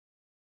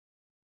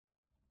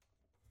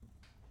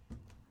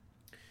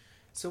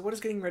So what does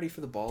getting ready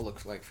for the ball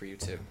look like for you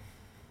two?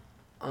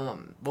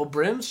 Well,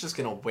 Brim's just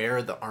gonna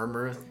wear the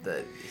armor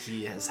that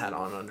he has had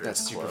on under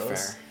his clothes. That's super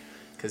fair.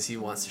 Because he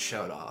wants to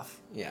show it off.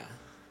 Yeah.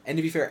 And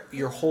to be fair,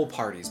 your whole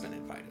party's been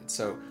invited.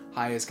 So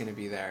Haya's going to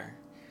be there.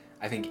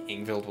 I think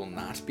Ingvild will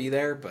not be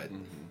there, but...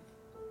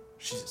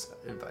 She's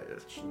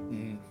invited.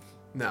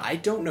 No. I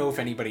don't know if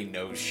anybody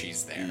knows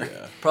she's there.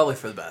 Yeah. Probably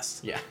for the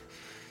best. Yeah.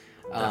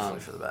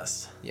 Definitely for the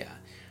best. Yeah.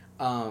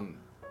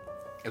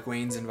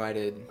 Egwene's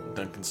invited.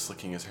 Duncan's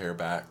slicking his hair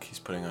back. He's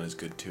putting on his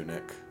good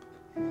tunic.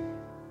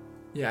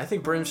 Yeah, I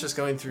think Brim's just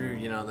going through,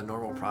 the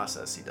normal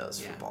process he does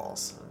for Yeah.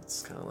 balls.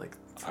 It's kind of like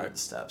through the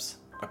steps.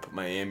 I put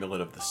my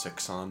amulet of the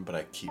 6 on, but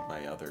I keep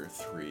my other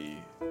 3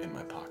 in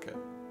my pocket.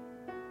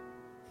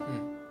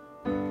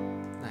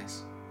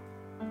 Nice.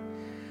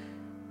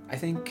 I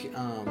think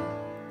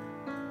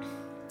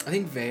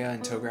Vea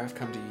and Tograph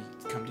come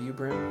to you,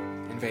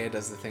 Brim, and Vea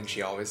does the thing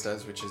she always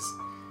does, which is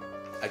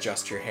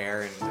adjust your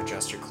hair and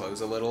adjust your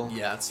clothes a little.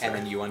 Yeah, that's and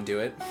fair. then you undo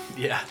it.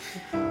 Yeah.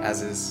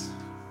 As is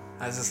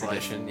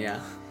tradition. Yeah.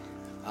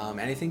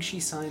 And I think she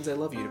signs "I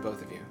love you" to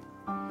both of you.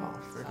 Oh,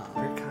 very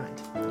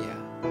kind. Yeah.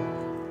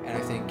 And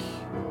I think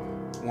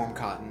Warm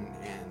Cotton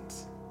and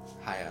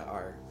Haya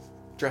are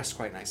dressed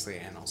quite nicely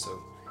and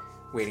also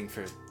waiting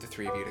for the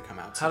 3 of you to come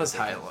out. How does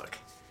Haya look?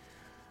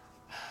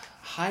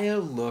 Haya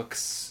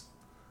looks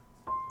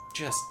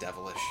just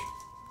devilish.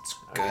 It's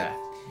good. Okay.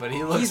 But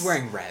he's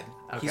wearing red.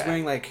 Okay. He's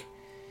wearing like...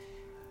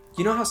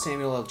 You know how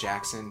Samuel L.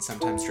 Jackson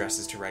sometimes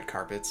dresses to red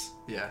carpets?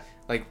 Yeah.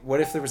 Like, what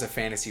if there was a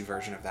fantasy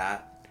version of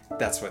that?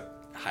 That's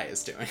what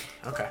Haya's doing.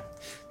 Okay.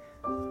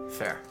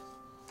 Fair.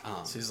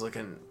 So he's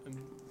looking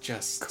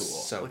just cool.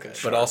 So good.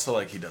 But also,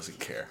 he doesn't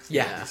care.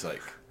 Yeah. He's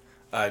like,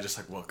 I just,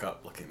 woke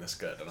up looking this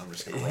good, and I'm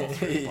just going to roll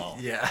through the ball.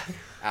 Yeah.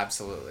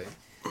 Absolutely.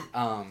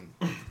 I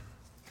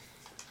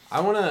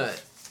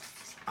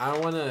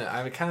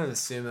kind of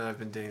assume that I've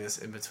been doing this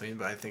in between,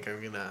 but I think I'm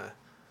going to,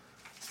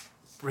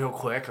 real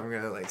quick, I'm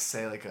going to,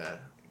 say, a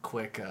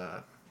quick,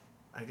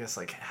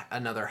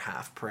 another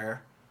half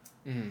prayer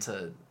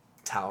to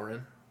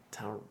Talrin.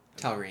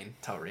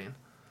 Talrine.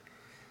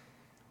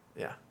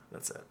 Yeah,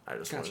 that's it. I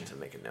just wanted to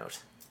make a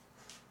note.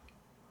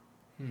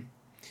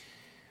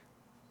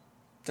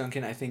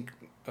 Duncan, I think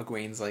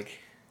Egwene's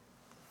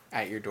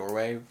at your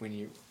doorway when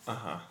you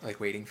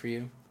waiting for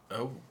you.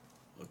 Oh,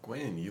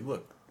 Egwene, you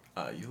look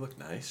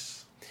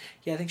nice.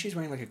 Yeah, I think she's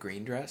wearing a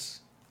green dress,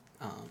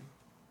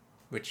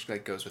 which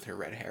goes with her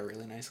red hair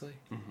really nicely.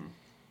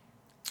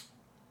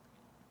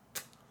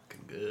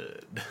 Looking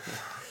good.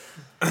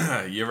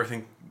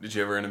 Did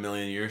you ever in a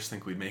million years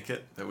think we'd make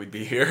it? That we'd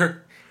be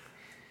here?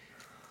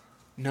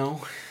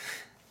 No,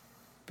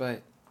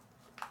 but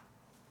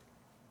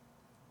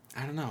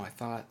I don't know.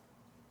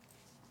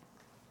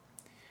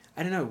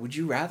 I don't know. Would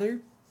you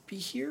rather be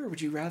here, or would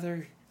you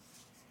rather,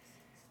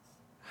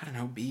 I don't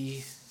know,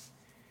 be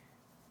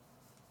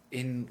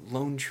in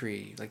Lone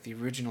Tree, the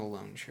original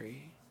Lone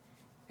Tree,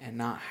 and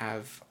not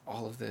have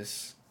all of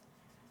this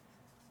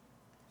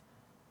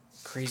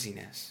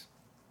craziness?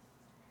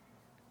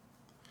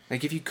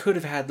 If you could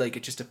have had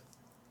just a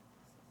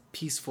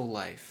peaceful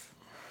life,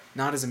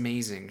 not as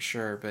amazing,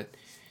 sure, but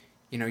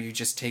you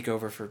just take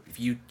over for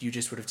you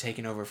just would have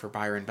taken over for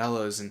Byron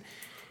Bellows,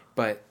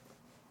 but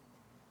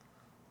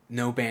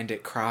no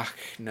Bandit Croc,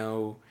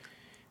 no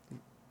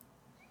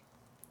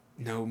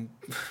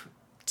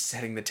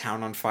setting the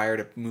town on fire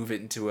to move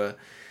it into a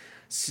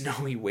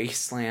snowy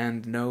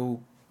wasteland,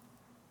 no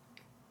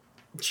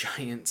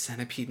giant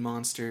centipede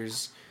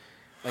monsters.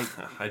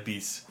 I'd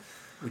be...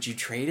 Would you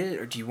trade it,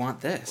 or do you want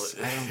this?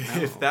 I don't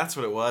know. If that's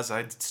what it was,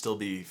 I'd still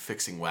be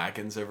fixing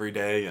wagons every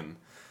day and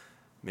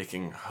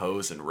making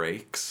hoes and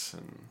rakes.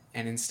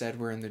 And instead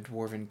we're in the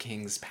Dwarven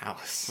King's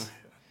palace.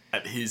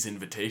 At his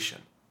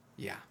invitation.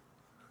 Yeah.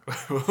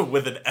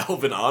 With an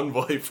elven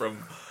envoy from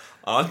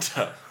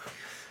Anta.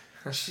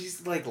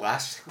 She's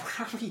last...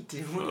 What are we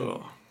doing?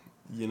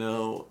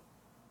 Oh.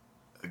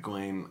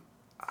 Egwene,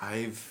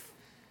 I've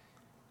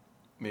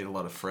made a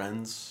lot of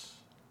friends.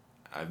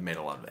 I've made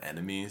a lot of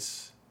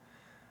enemies.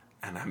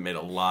 And I've made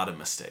a lot of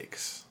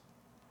mistakes.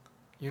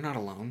 You're not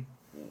alone.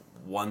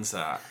 Ones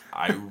that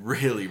I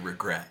really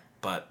regret.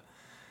 But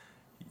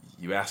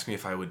you asked me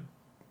if I would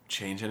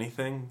change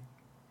anything.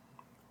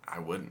 I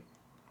wouldn't.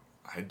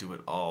 I'd do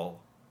it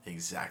all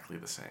exactly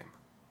the same.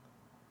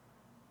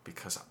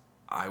 Because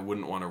I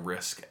wouldn't want to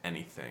risk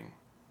anything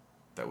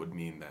that would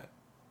mean that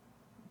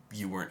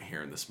you weren't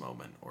here in this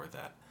moment, or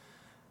that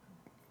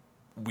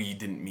we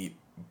didn't meet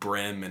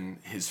Brim and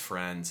his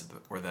friends,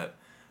 or that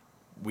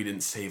we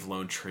didn't save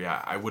Lone Tree.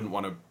 I wouldn't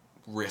want to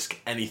risk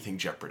anything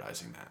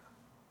jeopardizing that.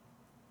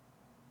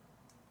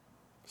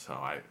 So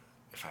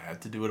if I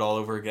had to do it all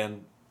over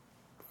again,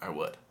 I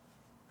would.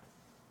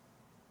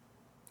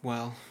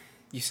 Well,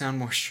 you sound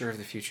more sure of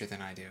the future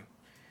than I do.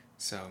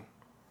 So,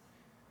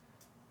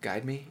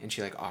 guide me, and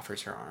she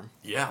offers her arm.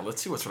 Yeah,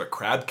 let's see what sort of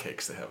crab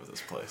cakes they have at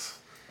this place.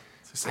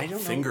 It's I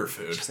don't finger know.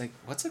 food. She's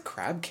what's a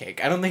crab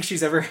cake? I don't think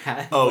she's ever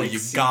had. Oh, you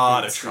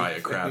gotta try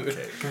a crab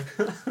cake.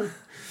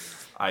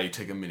 I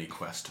take a mini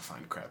quest to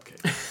find crab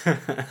cakes.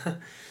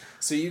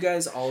 So you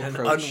guys all An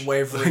approach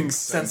unwavering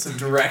sense of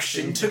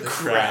direction to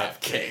crab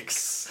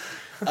cakes.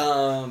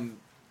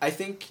 I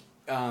think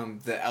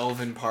the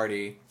elven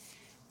party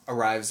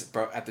arrives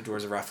at the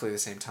doors at roughly the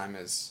same time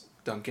as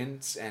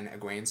Duncan's and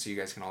Egwene, so you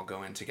guys can all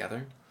go in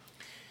together.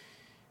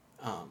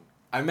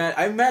 I'm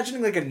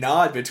imagining like a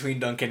nod between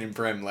Duncan and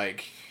Brim,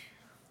 like,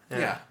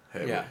 yeah.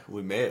 Hey,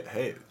 we made it.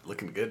 Hey,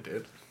 looking good,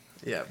 dude.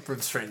 Yeah,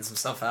 Brim straightens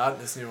himself out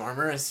in his new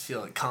armor. He's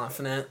feeling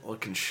confident.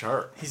 Looking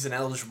sharp. He's an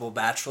eligible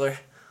bachelor.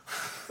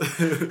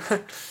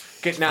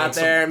 Getting out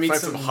there, meet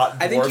some hot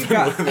I think dwarven you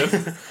got. women.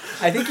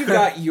 I think you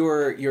got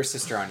your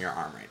sister on your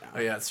arm right now. Oh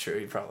yeah, that's true.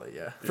 He probably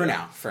For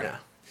now.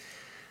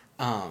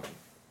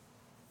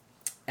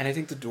 And I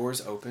think the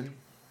doors open,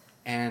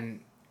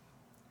 and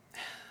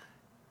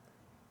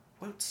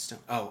what's stone?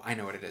 Oh, I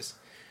know what it is.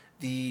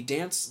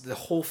 The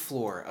whole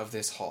floor of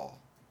this hall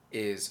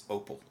is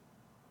opal.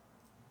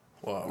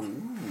 Whoa.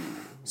 Ooh,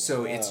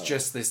 So it's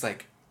just this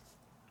like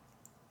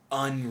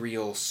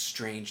unreal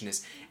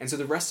strangeness, and so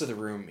the rest of the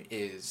room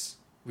is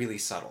really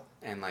subtle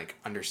and like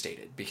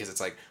understated because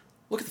it's like,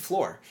 look at the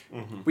floor.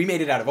 Mm-hmm. We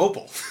made it out of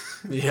opal.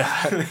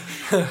 Yeah.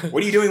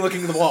 What are you doing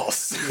looking at the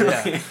walls?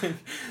 Yeah.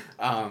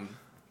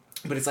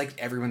 But it's like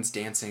everyone's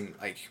dancing,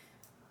 like,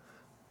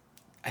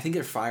 I think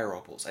they're fire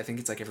opals. I think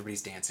it's like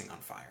everybody's dancing on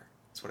fire.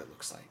 That's what it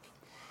looks like.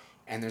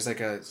 And there's like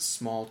a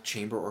small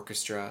chamber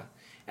orchestra.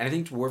 And I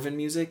think dwarven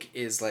music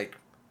is like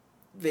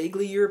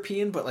vaguely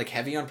European, but like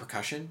heavy on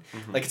percussion.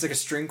 Mm-hmm. Like it's like a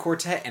string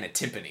quartet and a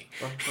timpani.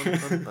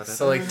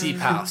 So like deep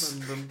house.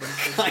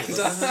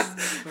 Kinda.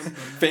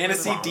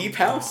 Fantasy deep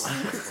house.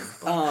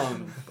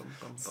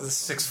 It's the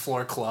 6th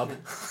floor club.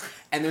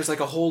 And there's like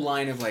a whole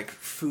line of like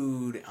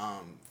food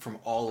from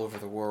all over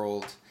the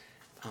world.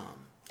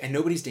 And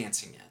nobody's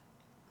dancing yet.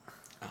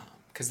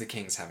 Because the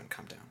kings haven't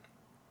come down.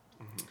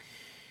 Mm-hmm.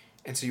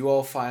 And so you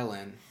all file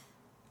in.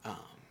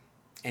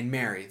 And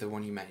Mary, the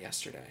one you met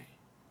yesterday,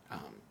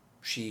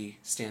 she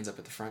stands up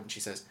at the front and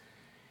she says,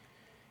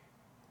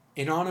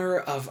 in honor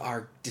of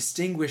our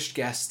distinguished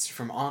guests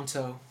from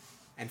Onto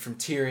and from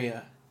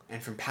Tyria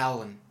and from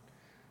Palin,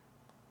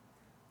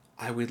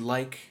 I would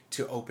like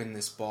to open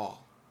this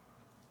ball.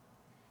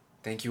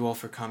 Thank you all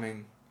for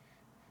coming.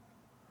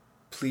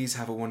 Please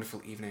have a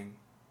wonderful evening.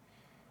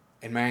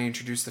 And may I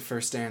introduce the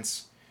first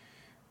dance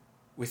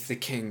with the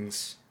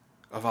kings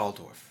of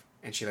Aldorf.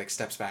 And she like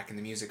steps back and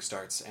the music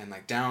starts and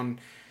like down.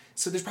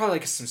 So there's probably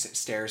like some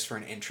stairs for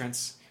an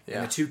entrance. Yeah.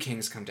 And the two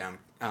kings come down.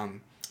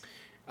 I'm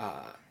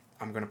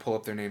going to pull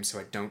up their names so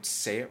I don't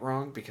say it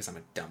wrong because I'm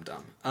a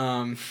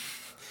dum-dum.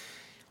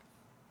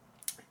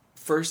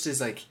 First is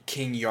like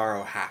King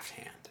Yarrow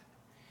Halfhand,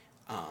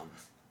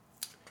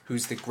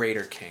 who's the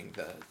greater king,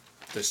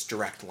 this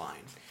direct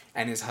line,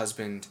 and his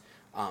husband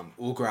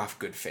Ulgraf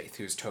Goodfaith,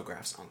 who's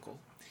Tograf's uncle.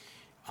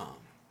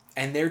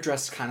 And they're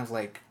dressed kind of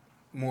like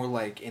more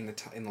like in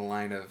the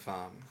line of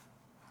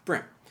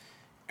Brim,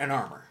 and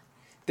armor.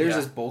 Theirs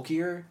is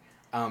bulkier,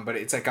 but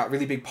it's like got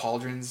really big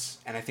pauldrons,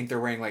 and I think they're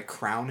wearing like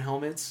crown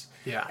helmets,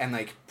 and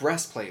like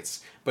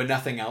breastplates, but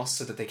nothing else,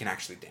 so that they can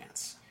actually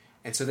dance.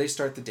 And so they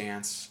start the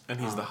dance.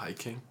 And he's the High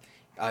King?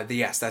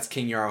 Yes, that's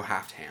King Yarrow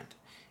Halfhand.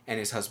 And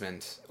his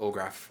husband,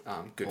 Ulgraf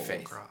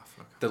Goodfaith, okay.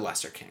 The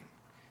Lesser King,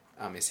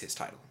 is his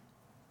title.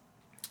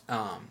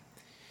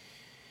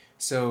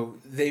 So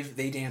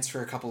they dance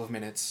for a couple of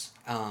minutes,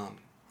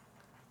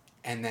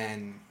 and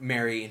then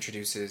Mary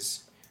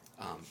introduces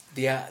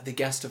the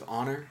guest of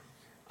honor,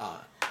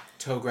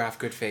 Tograf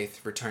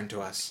Goodfaith, returned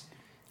to us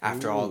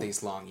after all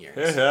these long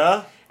years.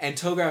 Yeah. And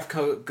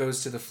Tograf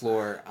goes to the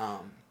floor.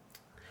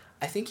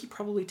 I think he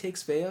probably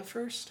takes Vea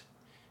first,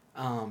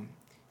 and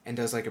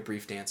does like a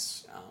brief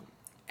dance.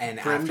 And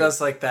Brim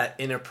does like that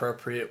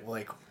inappropriate,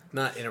 like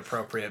not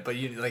inappropriate, but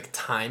you like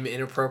time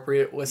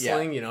inappropriate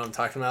whistling. Yeah. You know what I'm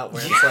talking about?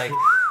 Where it's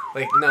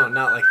like no,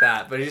 not like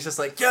that. But he's just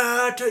like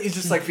he's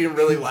just like being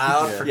really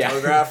loud for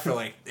Tograf for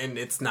like, and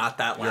it's not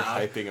that loud.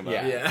 You're hyping him up.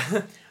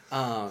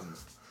 Yeah.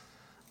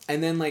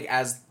 And then like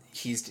as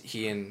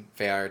he and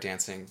Vea are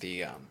dancing,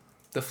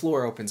 the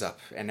floor opens up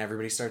and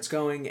everybody starts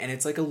going, and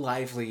it's like a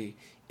lively,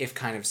 if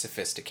kind of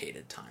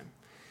sophisticated time.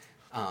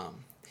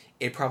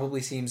 It probably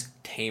seems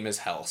tame as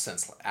hell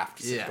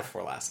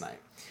before last night.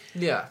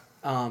 Yeah.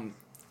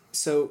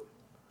 So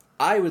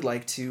I would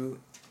like to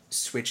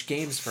switch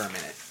games for a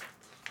minute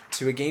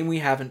to a game we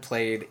haven't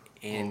played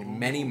in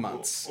many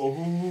months.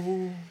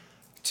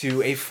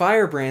 To a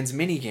Firebrand's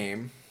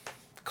minigame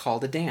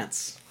called A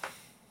Dance.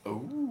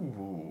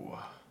 Ooh.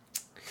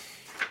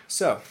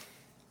 So,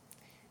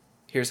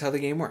 here's how the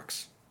game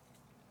works.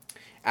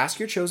 Ask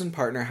your chosen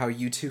partner how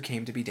you two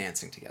came to be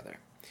dancing together.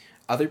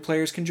 Other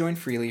players can join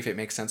freely if it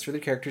makes sense for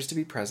their characters to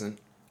be present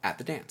at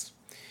the dance.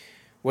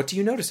 What do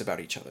you notice about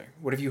each other?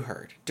 What have you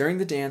heard? During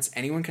the dance,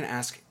 anyone can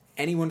ask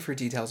anyone for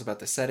details about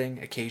the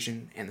setting,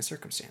 occasion, and the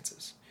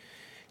circumstances.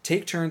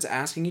 Take turns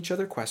asking each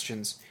other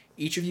questions.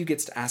 Each of you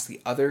gets to ask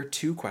the other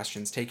 2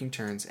 questions, taking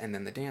turns, and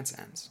then the dance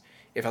ends.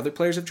 If other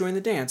players have joined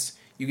the dance,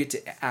 you get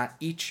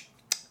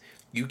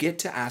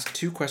to ask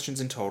 2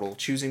 questions in total,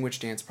 choosing which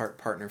dance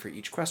partner for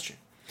each question.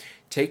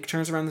 Take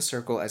turns around the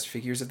circle as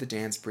figures of the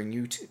dance bring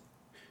you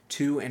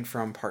to and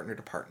from partner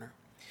to partner.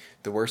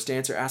 The worst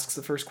dancer asks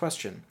the first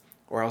question,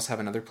 or else have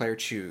another player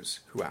choose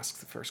who asks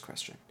the first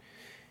question.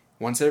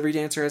 Once every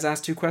dancer has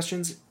asked 2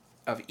 questions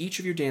of each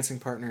of your dancing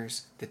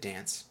partners, the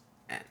dance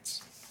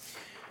ends.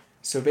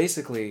 So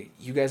basically,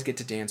 you guys get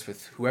to dance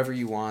with whoever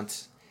you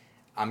want.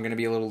 I'm going to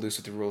be a little loose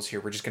with the rules here.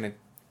 We're just going to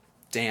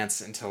dance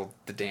until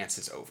the dance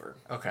is over.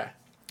 Okay.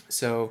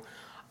 So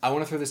I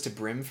want to throw this to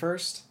Brim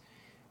first.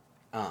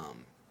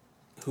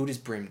 Who does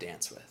Brim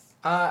dance with?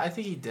 I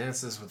think he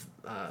dances with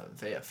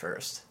Vea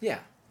first. Yeah.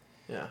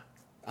 Yeah.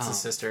 It's his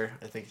sister.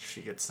 I think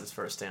she gets his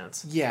first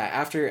dance. Yeah,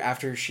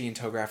 after she and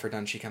Tograph are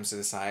done, she comes to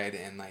the side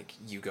and, like,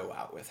 you go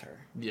out with her.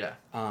 Yeah.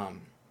 Are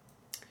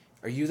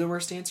you the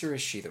worst dancer or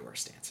is she the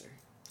worst dancer?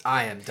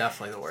 I am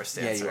definitely the worst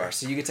dancer. Yeah, you are.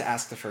 So you get to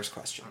ask the first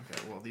question.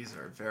 Okay, well, these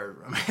are very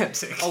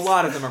romantic. A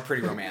lot of them are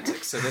pretty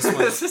romantic, so this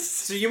one...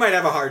 So you might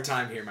have a hard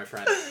time here, my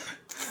friend.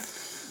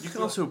 You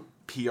can also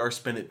PR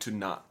spin it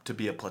to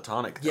be a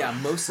platonic. Though. Yeah,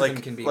 most of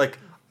them can be... Like,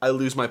 I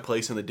lose my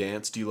place in the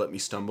dance. Do you let me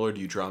stumble or do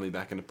you draw me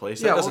back into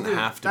place? Yeah, That doesn't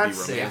have to be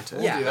that's romantic. safe.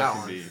 We'll Yeah, do that that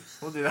can one. be-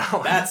 We'll do that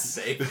one. That's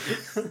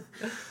safe.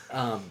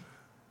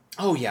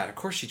 Oh, yeah, of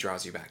course she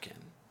draws you back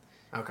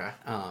in. Okay.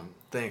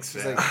 Thanks,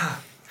 She's man. like,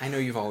 I know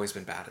you've always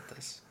been bad at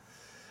this.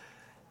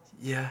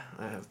 Yeah,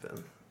 I have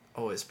been.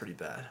 Always pretty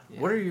bad. Yeah.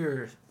 What are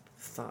your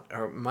thoughts?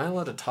 Am I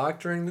allowed to talk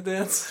during the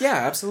dance? Yeah,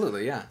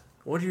 absolutely, yeah.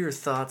 What are your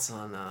thoughts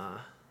on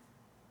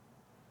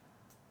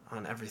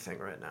everything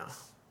right now?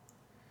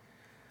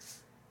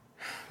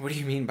 What do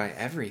you mean by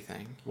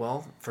everything?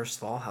 Well, first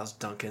of all, how's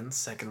Duncan?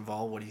 Second of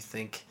all, what do you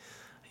think,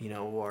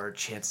 our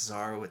chances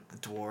are with the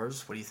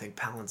dwarves? What do you think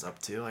Palin's up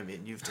to? I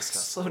mean, you've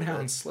discussed Slow a little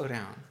down, bit. slow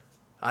down.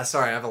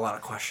 Sorry, I have a lot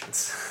of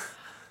questions.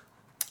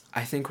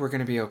 I think we're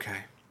gonna be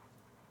okay.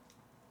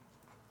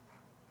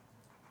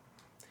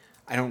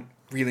 I don't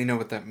really know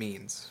what that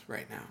means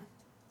right now.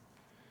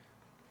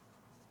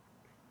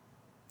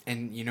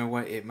 And you know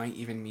what? It might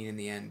even mean in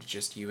the end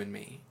just you and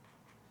me.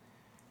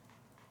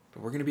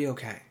 But we're gonna be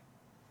okay.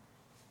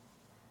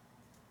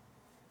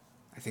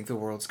 I think the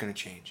world's gonna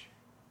change.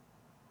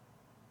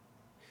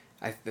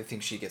 I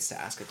think she gets to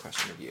ask a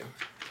question of you.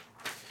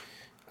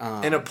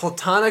 In a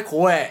platonic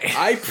way.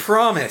 I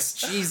promise,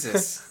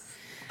 Jesus.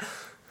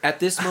 At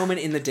this moment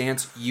in the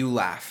dance, you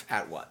laugh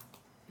at what?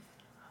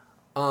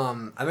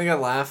 I think I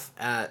laugh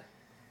at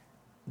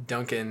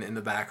Duncan in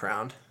the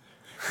background,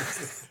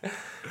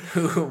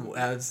 who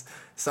has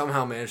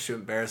somehow managed to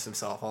embarrass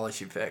himself. I'll let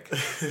you pick.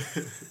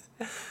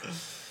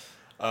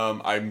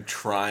 I'm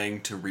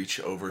trying to reach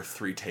over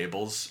 3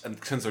 tables,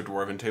 and since they're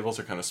dwarven tables,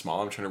 they're kind of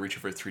small. I'm trying to reach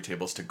over 3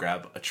 tables to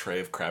grab a tray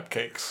of crab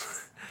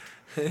cakes.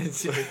 I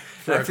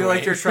feel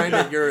like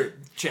you're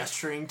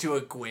gesturing to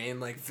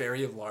Egwene like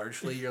very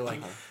largely. You're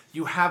like,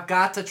 you have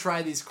got to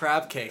try these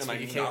crab cakes. And but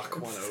I you can't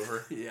knock one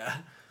over. Yeah.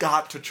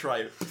 Got to try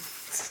it.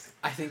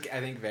 I think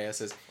Vea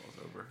says,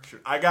 Over.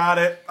 I got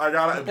it.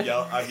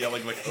 I'm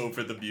yelling like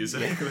over the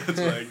music. That's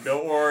like,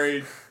 don't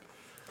worry.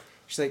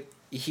 she's like,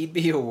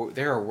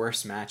 there are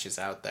worse matches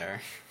out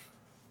there.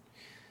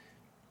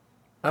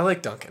 I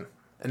like Duncan.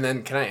 And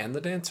then can I end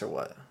the dance or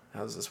what?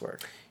 How does this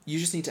work? You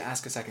just need to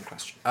ask a second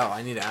question. Oh,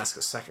 I need to ask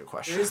a second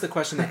question. It is the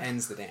question that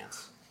ends the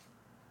dance.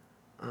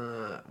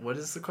 What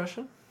is the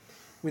question?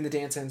 When the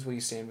dance ends, will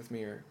you stand with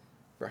me or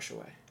rush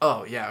away?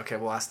 Oh, yeah, okay,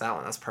 we'll ask that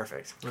one. That's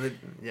perfect.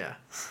 Yeah.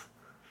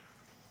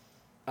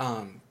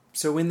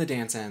 So when the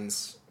dance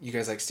ends, you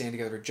guys, like, stand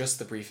together for just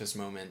the briefest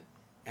moment,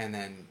 and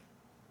then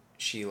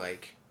she's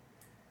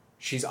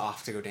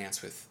off to go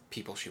dance with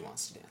people she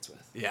wants to dance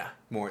with. Yeah.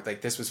 More,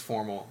 like, this was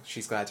formal.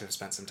 She's glad to have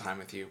spent some time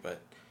with you,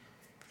 but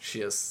She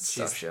has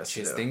stuff she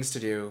has things to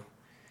do,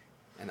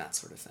 and that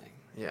sort of thing.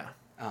 Yeah.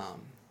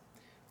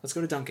 Let's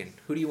go to Duncan.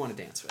 Who do you want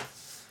to dance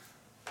with?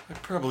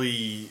 I'd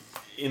probably,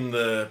 in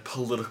the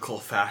political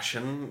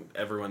fashion,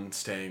 everyone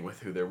staying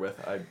with who they're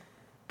with, I'd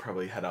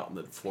probably head out on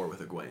the floor with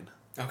Egwene.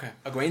 Okay.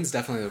 Egwene's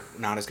definitely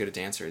not as good a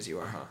dancer as you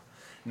are.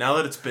 Now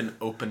that it's been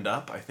opened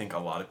up, I think a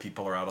lot of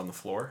people are out on the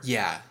floor.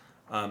 Yeah.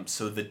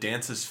 So the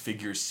dance's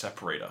figures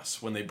separate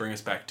us. When they bring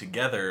us back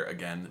together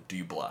again, do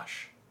you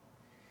blush?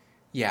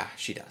 Yeah,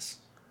 she does.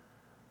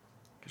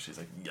 Because she's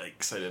like,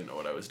 yikes, I didn't know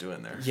what I was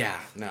doing there. Yeah,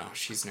 no,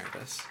 she's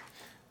nervous.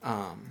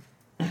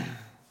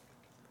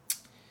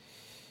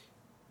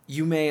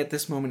 You may, at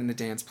this moment in the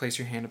dance, place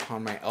your hand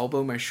upon my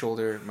elbow, my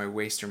shoulder, my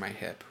waist, or my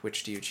hip.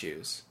 Which do you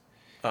choose?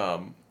 I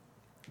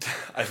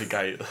think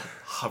I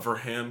hover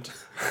hand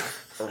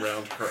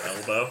around her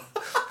elbow.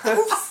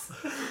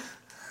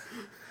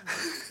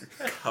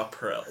 Cup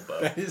her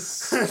elbow. That is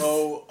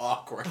so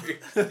awkward.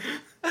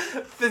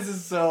 This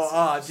is so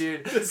odd,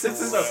 dude. This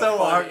is so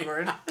funny.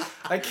 awkward.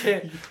 I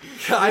can't.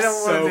 I don't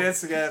want so- to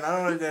dance again. I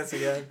don't want to dance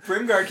again.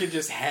 Brimgar can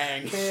just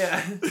hang.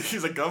 Yeah.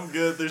 She's like, I'm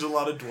good. There's a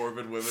lot of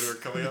dwarven women who are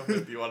coming up.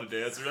 Do you want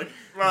to dance? You're like,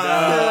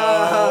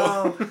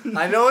 No.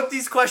 I know what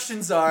these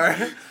questions are.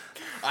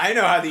 I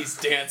know how these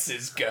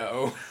dances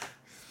go.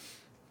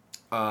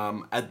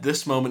 At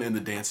this moment in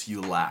the dance,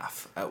 you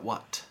laugh. At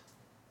what?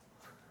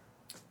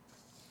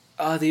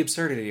 The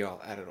absurdity of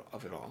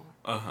it all.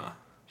 Uh-huh.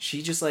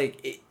 she just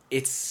like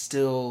it's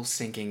still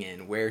sinking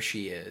in where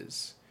she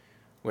is,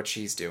 what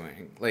she's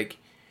doing. Like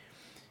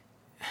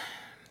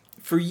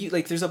for you,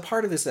 like there's a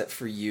part of this that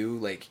for you,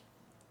 like,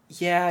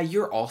 yeah,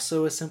 you're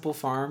also a simple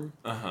farm.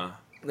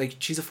 Like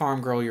she's a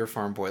farm girl, you're a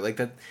farm boy. Like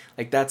that,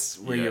 like that's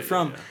where you're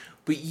from. Yeah.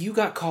 But you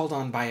got called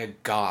on by a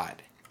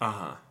god.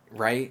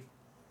 Right?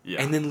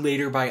 Yeah. And then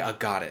later by a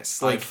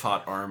goddess. Like I've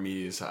fought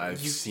armies, I've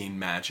seen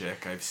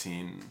magic, I've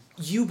seen...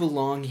 You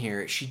belong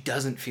here. She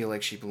doesn't feel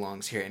like she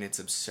belongs here, and it's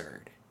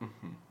absurd.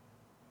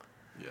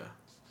 Yeah.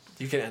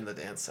 You can end the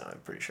dance now, I'm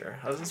pretty sure.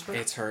 How does this work?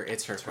 It's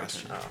her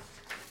question.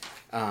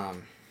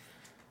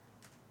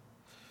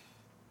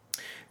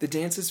 The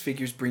dance's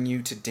figures bring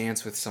you to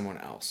dance with someone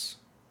else.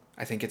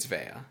 I think it's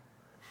Vea.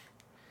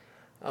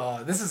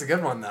 Oh, this is a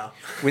good one, though.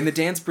 When the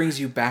dance brings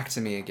you back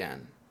to me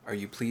again, are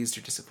you pleased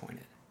or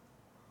disappointed?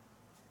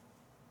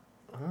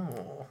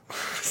 Oh.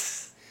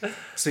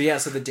 So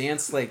the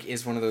dance like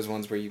is one of those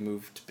ones where you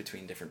moved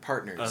between different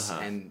partners,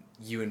 and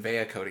you and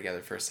Vea go together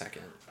for a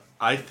second.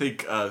 I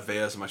think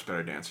Vea's a much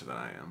better dancer than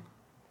I am.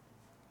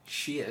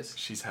 She is.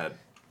 She's had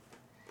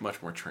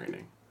much more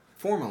training.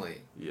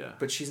 Formally. Yeah.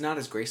 But she's not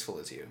as graceful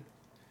as you.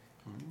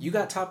 You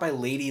got taught by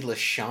Lady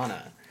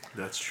Lashana.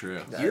 That's true.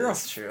 You're a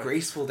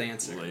graceful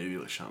dancer. Lady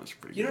Lashana's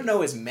pretty good. You don't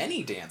know as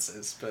many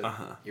dances, but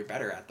you're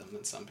better at them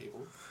than some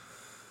people.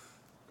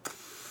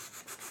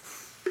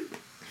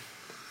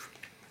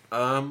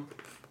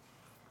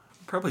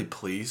 Probably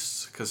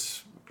pleased,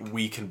 because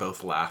we can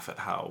both laugh at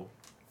how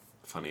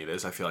funny it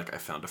is. I feel like I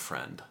found a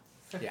friend.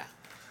 Yeah.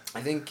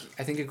 I think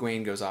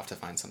Egwene goes off to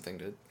find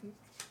something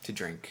to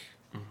drink,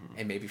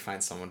 and maybe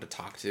find someone to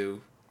talk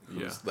to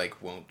who's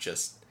like won't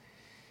just...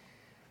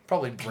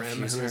 Probably Brim,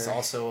 who's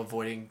also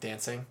avoiding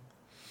dancing.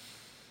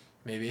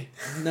 Maybe.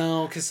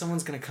 No, because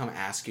someone's going to come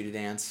ask you to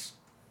dance.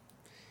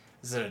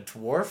 Is it a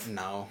dwarf?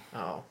 No.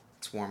 Oh.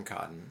 It's Warm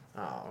Cotton.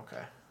 Oh,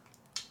 okay.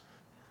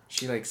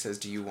 She like says,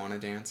 do you want to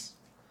dance?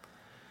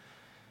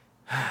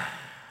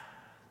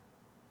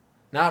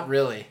 Not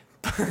really.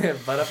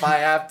 But if I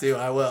have to,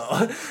 I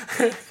will.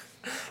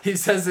 He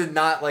says it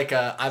not like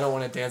I don't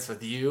want to dance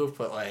with you,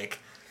 but like...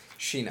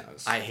 She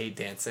knows. I hate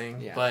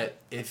dancing, but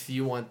if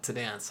you want to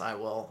dance, I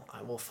will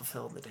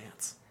fulfill the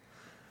dance.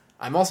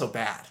 I'm also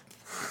bad.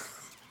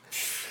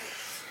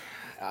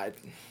 Well,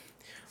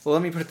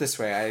 let me put it this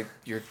way.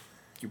 Your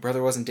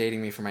brother wasn't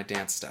dating me for my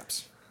dance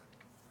steps.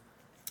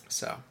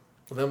 So.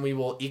 Well, then we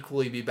will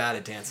equally be bad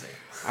at dancing.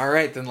 All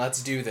right, then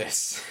let's do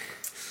this.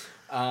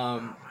 I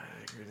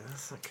agree to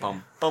this. Okay.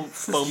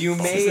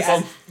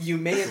 You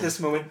may at this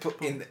moment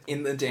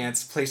in the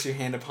dance place your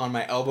hand upon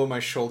my elbow, my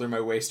shoulder,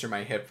 my waist, or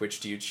my hip. Which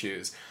do you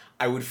choose?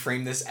 I would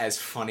frame this as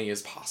funny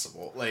as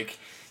possible. Like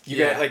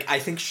got like I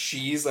think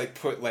she's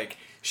like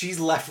she's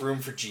left room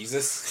for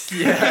Jesus.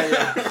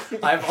 Yeah.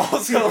 I've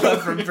also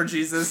left room for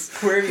Jesus.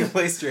 Where have you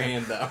placed your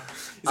hand though?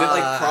 Is it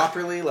like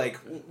properly like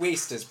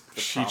waist is?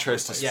 She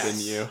tries to spin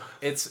you.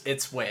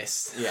 It's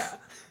waist. Yeah.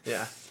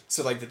 Yeah.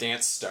 So like the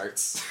dance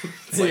starts.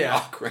 It's like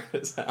awkward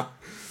as hell.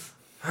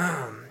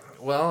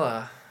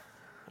 Well,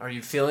 are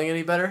you feeling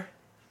any better?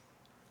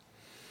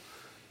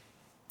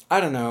 I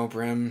don't know,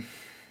 Brim.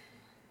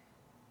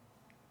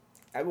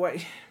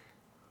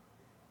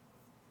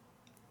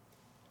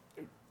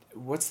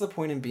 What's the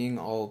point in being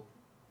all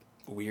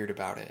weird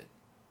about it?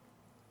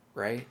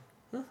 Right?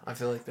 I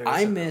feel like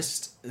I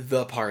missed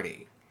the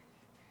party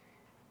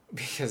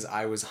because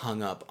I was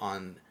hung up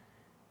on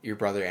your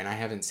brother, and I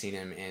haven't seen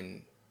him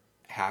in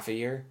half a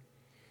year.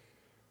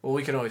 Well,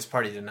 we can always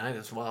party tonight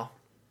as well.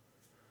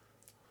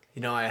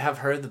 You know, I have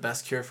heard the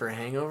best cure for a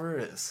hangover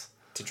is...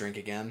 To drink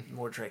again?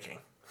 More drinking.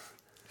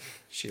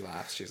 She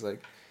laughs. She's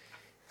like,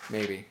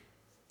 maybe.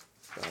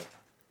 But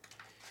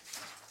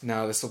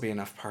no, this will be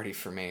enough party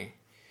for me.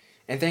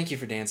 And thank you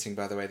for dancing,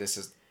 by the way.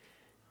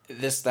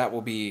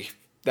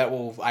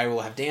 I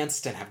will have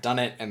danced and have done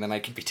it, and then I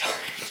can be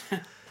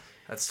tired.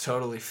 That's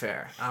totally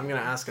fair. I'm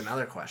going to ask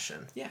another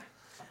question. Yeah.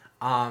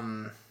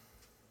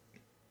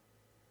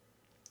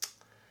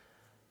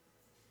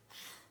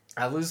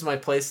 I lose my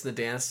place in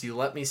the dance. Do you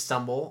let me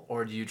stumble,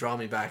 or do you draw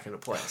me back into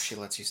place? She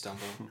lets you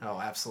stumble.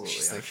 Oh, absolutely.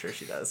 I'm sure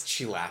she does.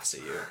 She laughs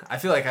at you. I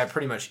feel like I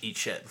pretty much eat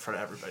shit in front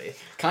of everybody.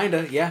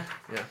 Kinda, yeah.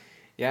 Yeah.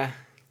 Yeah.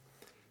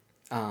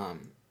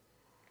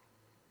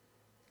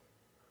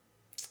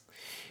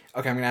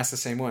 Okay, I'm going to ask the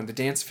same one. The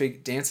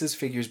dance's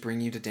figures bring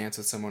you to dance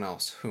with someone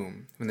else.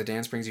 Whom? When the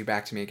dance brings you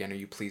back to me again, are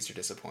you pleased or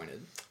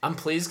disappointed? I'm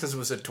pleased because it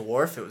was a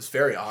dwarf. It was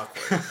very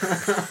awkward.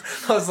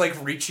 I was like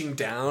reaching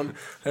down.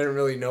 I didn't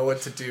really know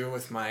what to do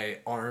with my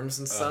arms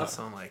and stuff.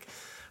 So I'm like,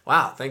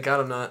 wow, thank God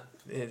I'm not...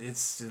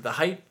 It's the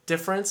height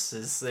difference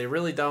is they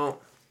really don't...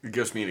 It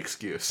gives me an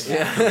excuse.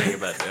 Yeah. To think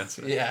about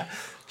dancing. Yeah.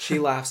 She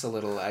laughs a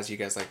little as you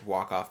guys like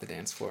walk off the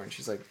dance floor, and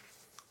she's like,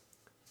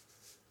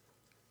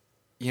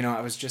 you know,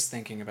 I was just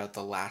thinking about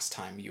the last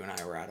time you and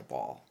I were at a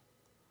ball.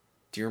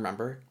 Do you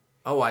remember?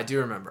 Oh, I do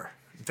remember.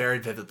 Very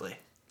vividly.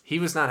 He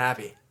was not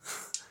happy.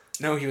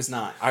 No, he was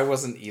not. I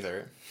wasn't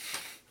either.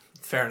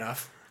 Fair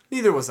enough.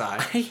 Neither was I.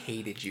 I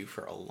hated you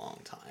for a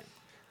long time.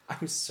 I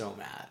was so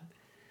mad.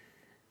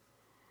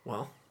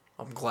 Well,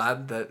 I'm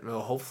glad that,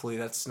 well, hopefully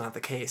that's not the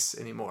case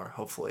anymore.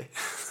 Hopefully.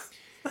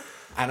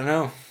 I don't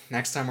know.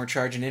 Next time we're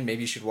charging in,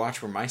 maybe you should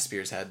watch where my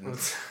spear's heading.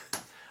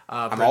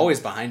 I'm Brim, always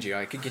behind you.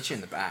 I could get you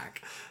in the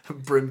back.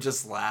 Brim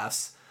just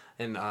laughs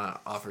and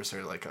offers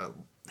her like a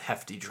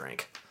hefty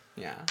drink.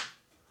 Yeah.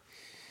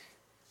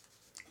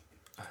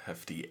 A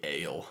hefty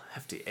ale.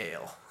 Hefty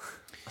ale.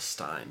 A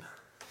stein.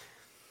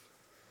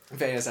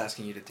 Vea's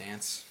asking you to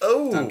dance.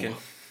 Oh! Duncan.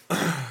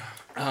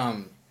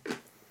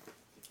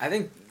 I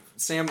think,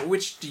 Sam,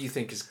 which do you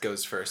think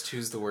goes first?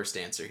 Who's the worst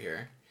dancer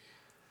here?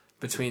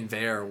 Between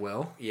Vea or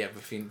Will? Yeah,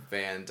 between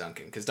Vea and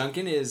Duncan. Because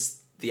Duncan is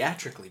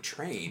theatrically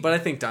trained. But I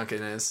think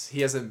Duncan is.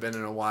 He hasn't been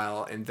in a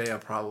while, and Vea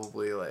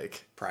probably,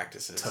 like,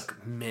 practices.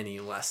 took many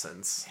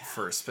lessons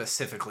for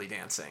specifically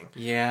dancing.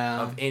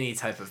 Yeah. Of any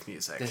type of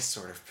music. This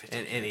sort of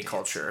in any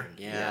culture.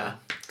 Yeah.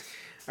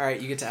 All right,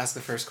 you get to ask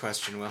the first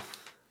question, Will.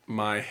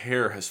 My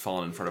hair has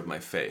fallen in front of my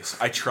face.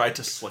 I tried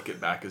to slick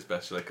it back as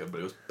best as I could,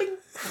 but it was bing,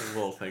 a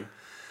little thing.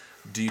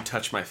 Do you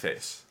touch my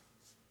face?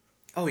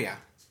 Oh, yeah.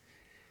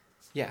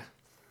 Yeah.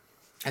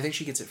 I think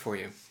she gets it for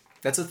you.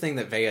 That's a thing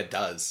that Vea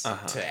does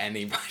to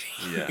anybody.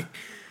 Yeah.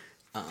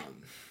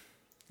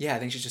 Yeah, I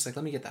think she's just like,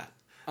 let me get that.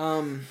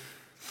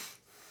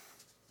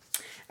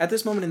 At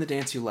this moment in the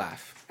dance, you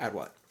laugh. At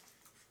what?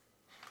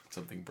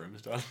 Something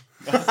Brim's done.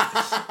 Cop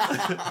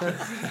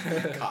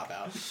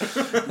out.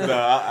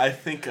 No, I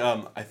think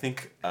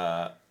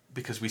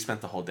because we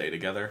spent the whole day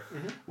together,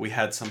 we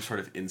had some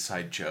sort of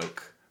inside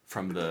joke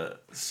from the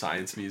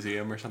science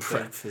museum or something.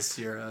 Breakfast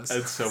heroes.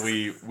 And so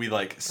we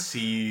like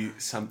see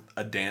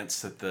a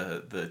dance that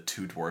the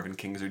two dwarven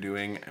kings are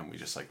doing, and we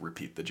just like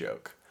repeat the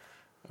joke,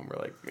 and we're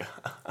like,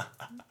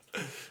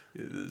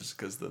 it's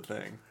because the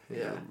thing.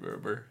 Yeah.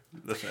 Remember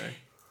the thing.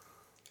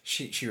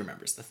 She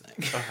remembers the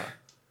thing.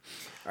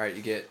 All right,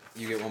 you get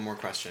one more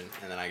question,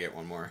 and then I get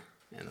one more,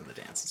 and then the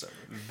dance is over.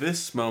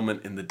 This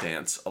moment in the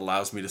dance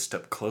allows me to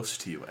step close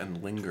to you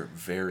and linger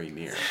very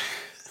near.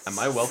 Am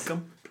I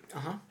welcome?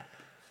 Uh-huh.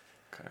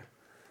 Okay.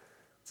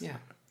 Yeah.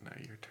 Now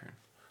your turn.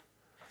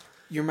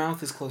 Your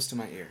mouth is close to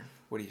my ear.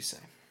 What do you say?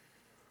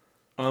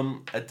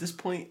 At this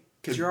point,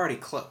 Because you're already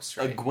close,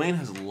 right? Egwene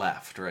has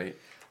left, right?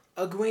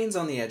 Egwene's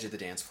on the edge of the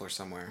dance floor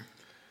somewhere.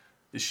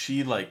 Is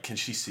she like? Can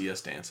she see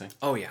us dancing?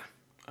 Oh, yeah.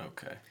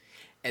 Okay.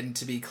 And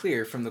to be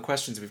clear, from the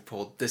questions we've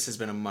pulled, this has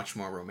been a much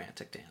more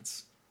romantic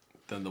dance.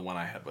 Than the one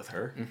I had with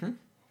her. Mm-hmm.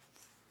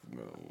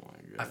 Oh my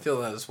god. I feel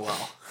that as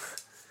well.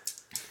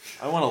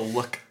 I want to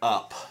look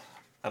up,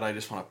 and I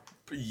just want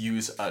to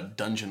use a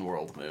Dungeon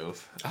World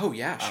move. Oh,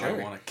 yeah, sure. And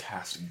I want to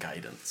cast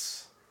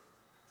Guidance.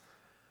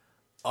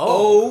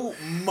 Oh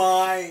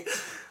my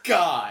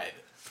god.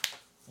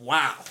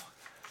 Wow.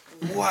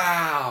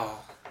 Wow.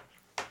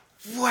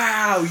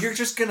 Wow, you're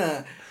just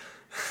gonna...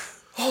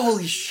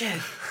 Holy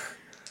shit.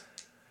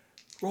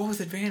 Roll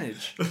with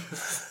advantage.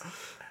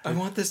 I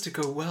want this to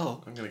go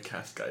well. I'm going to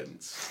cast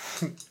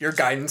Guidance. Your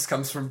guidance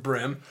comes from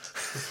Brim.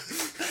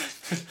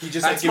 He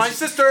just That's my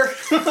sister!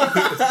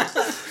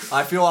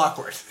 I feel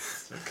awkward.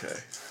 Okay.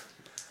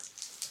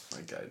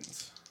 My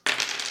Guidance.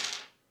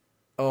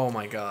 Oh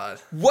my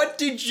god. What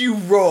did you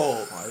roll?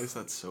 Why is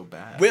that so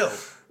bad? Will.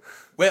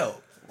 Why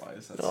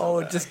is that so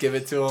Oh, bad? just give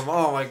it to him.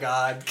 Oh my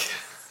god.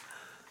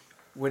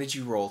 What did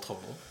you roll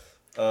total?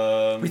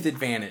 With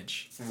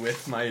advantage.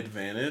 With my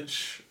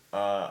advantage,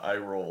 I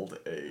rolled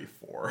a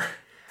 4.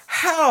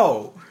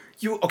 How?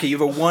 You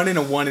have a 1 and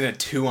a 1 and a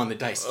 2 on the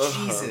dice.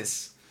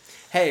 Jesus.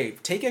 Hey,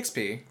 take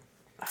XP.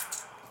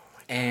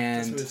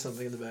 And Move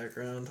something in the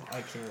background.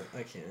 I can't.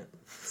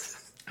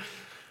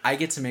 I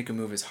get to make a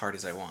move as hard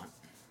as I want.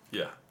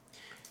 Yeah.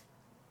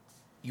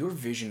 Your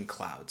vision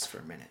clouds for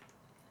a minute.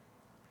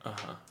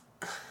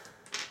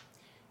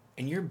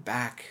 And you're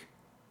back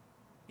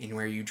in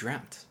where you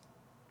dreamt.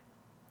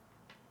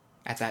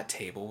 At that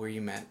table where you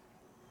met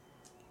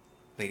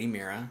Lady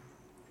Mira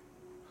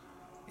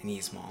and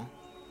Ismael.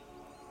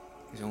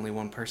 There's only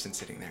one person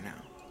sitting there now.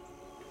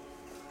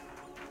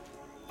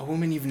 A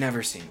woman you've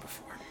never seen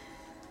before.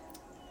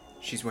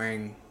 She's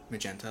wearing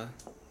magenta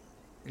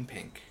and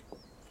pink.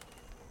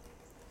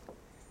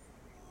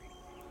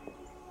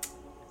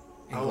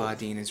 And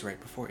Gladine is right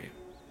before you.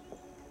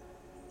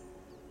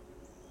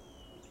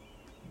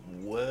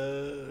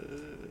 What?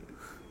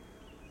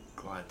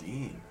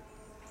 Gladine.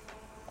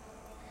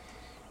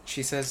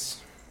 She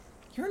says,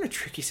 "You're in a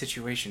tricky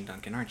situation,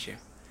 Duncan, aren't you?"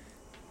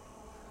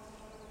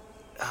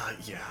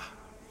 Yeah,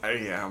 I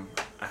am,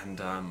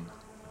 and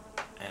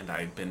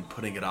I've been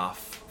putting it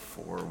off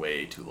for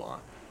way too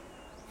long.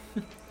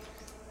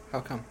 How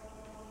come?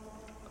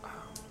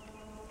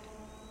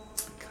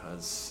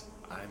 Because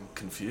I'm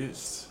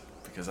confused,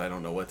 because I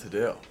don't know what to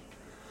do,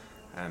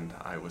 and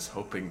I was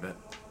hoping that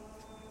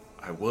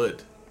I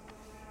would.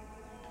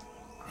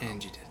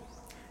 And you did.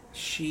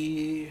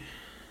 She's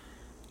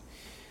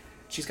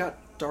got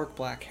dark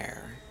black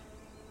hair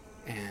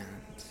and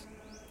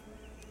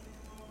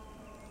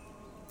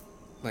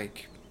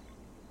like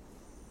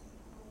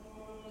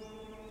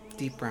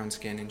deep brown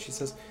skin, and she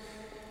says,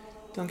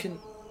 "Duncan,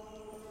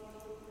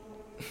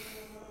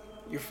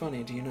 you're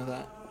funny, do you know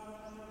that?"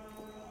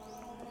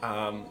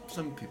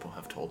 Some people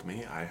have told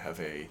me I have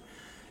a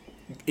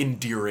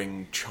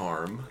endearing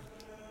charm.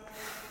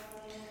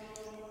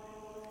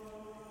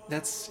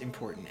 That's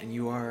important, and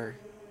you are...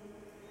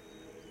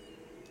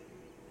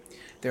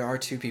 There are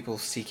two people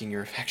seeking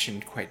your affection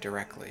quite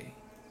directly,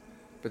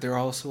 but there are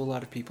also a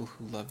lot of people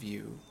who love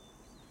you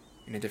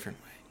in a different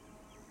way,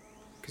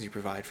 because you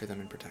provide for them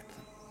and protect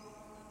them.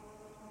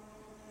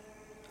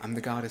 I'm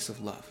the goddess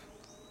of love.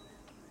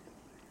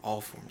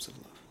 All forms of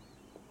love.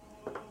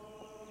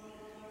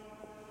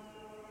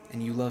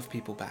 And you love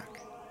people back.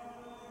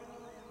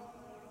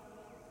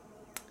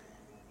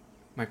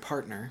 My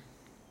partner,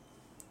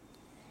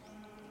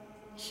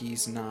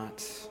 he's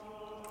not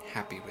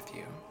happy with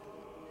you.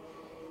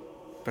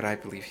 But I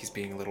believe he's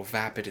being a little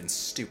vapid and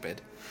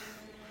stupid.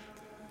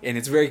 And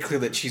it's very clear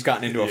that she's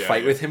gotten into a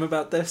fight with him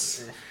about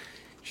this.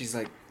 She's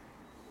like,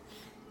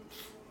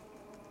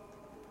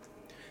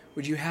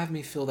 would you have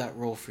me fill that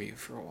role for you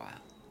for a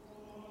while?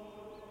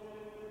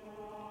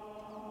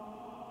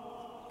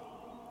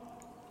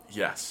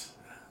 Yes.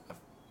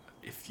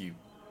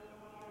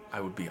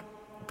 I would be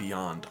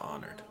beyond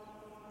honored.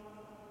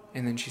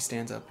 And then she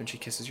stands up and she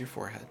kisses your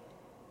forehead.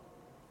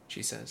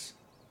 She says,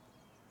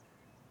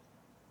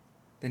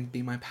 then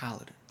be my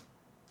paladin.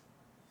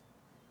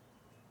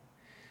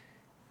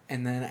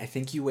 And then I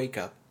think you wake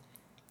up,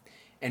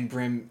 and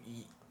Brim,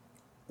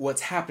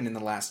 what's happened in the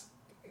last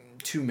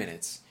 2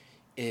 minutes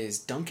is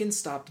Duncan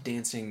stopped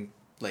dancing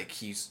like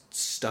he's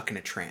stuck in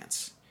a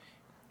trance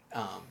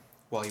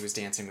while he was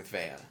dancing with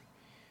Vea.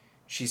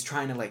 She's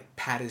trying to like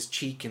pat his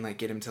cheek and like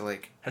get him to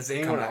like... Has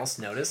anyone else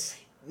noticed?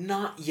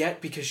 Not yet,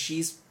 because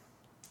she's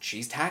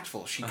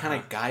tactful. She kind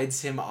of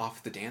guides him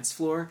off the dance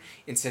floor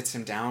and sits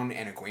him down,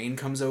 and Egwene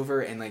comes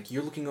over, and like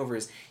you're looking over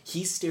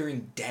he's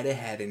staring dead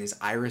ahead and his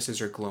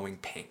irises are glowing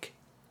pink.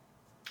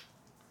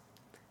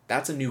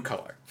 That's a new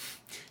color.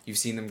 You've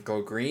seen them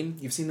go green,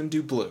 you've seen them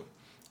do blue.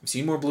 You've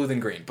seen more blue than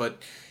green,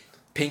 but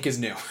pink is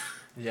new.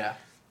 Yeah.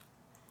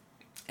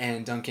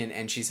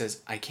 And she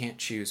says, I can't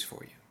choose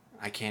for you.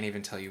 I can't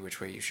even tell you which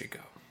way you should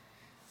go.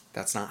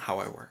 That's not how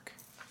I work.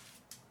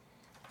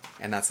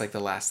 And that's like the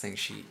last thing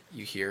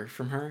you hear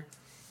from her,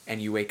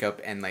 and you wake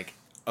up and like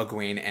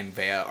Egwene and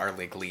Vea are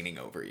like leaning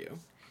over you.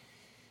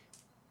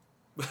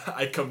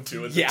 I come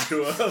to, and the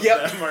two of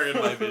them are in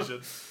my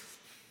vision.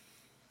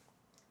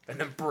 And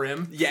then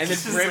Brim. Yeah, and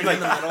then Brim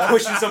like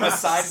pushes him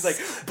aside. He's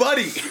like,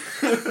 buddy!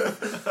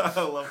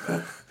 I love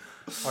that.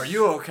 Are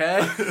you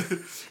okay?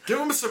 Give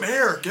him some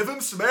air! Give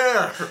him some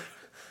air!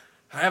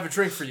 I have a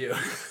drink for you.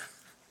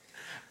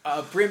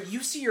 Brim,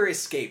 you see your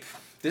escape.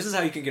 This is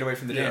how you can get away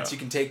from the dance. You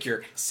can take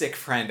your sick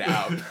friend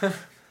out.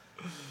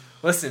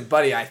 Listen,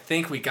 buddy, I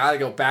think we gotta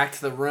go back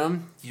to the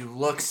room. You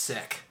look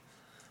sick.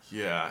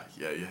 Yeah,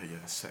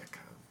 sick.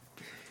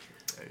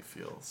 I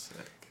feel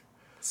sick.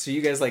 So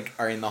you guys like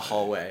are in the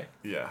hallway.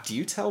 Yeah. Do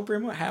you tell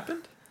Brim what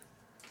happened?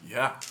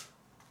 Yeah.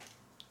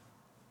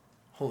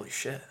 Holy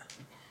shit.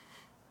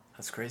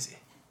 That's crazy.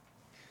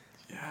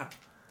 Yeah.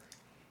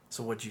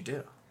 So what'd you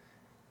do?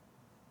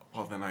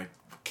 Well, then I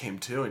came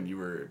to, and you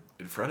were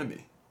in front of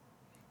me.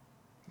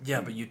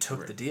 Yeah, but you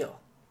took the deal.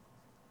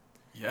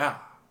 Yeah.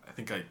 I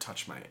think I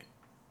touched my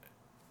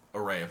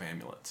array of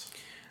amulets.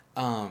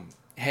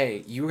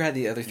 Hey, you had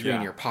the other 3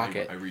 in your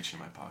pocket. I reached in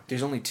my pocket.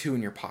 There's only 2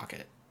 in your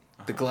pocket.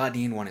 The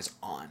Gladine one is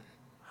on.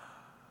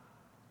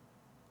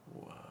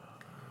 Whoa.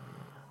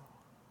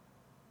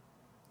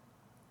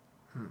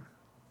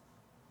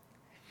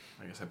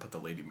 I guess I put the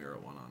Lady Mira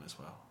one on as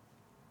well.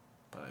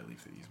 But I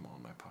leave the Yzma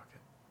in my pocket.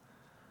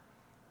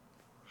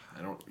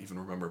 I don't even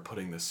remember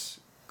putting this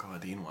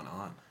Gladine one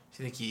on.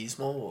 Do you think Yzma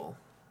will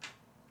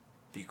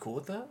be cool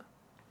with that?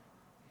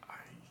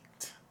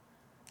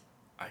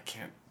 I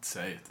can't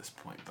say at this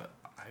point, but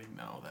I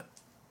know that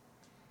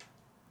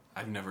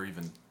I've never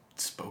even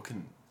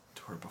spoken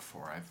to her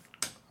before. I've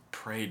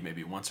prayed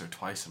maybe once or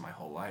twice in my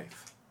whole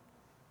life.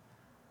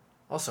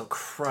 Also,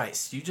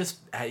 Christ,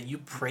 you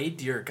prayed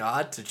to your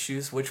God to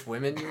choose which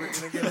women you were going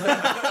to get with?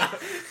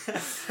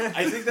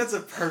 I think that's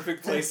a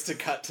perfect place to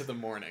cut to the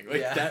morning.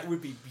 Like, that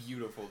would be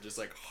beautiful, just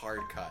like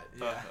hard cut.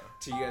 Yeah.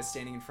 To you guys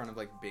standing in front of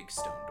like big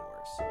stone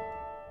doors.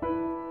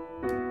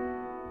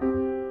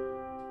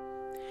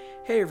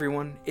 Hey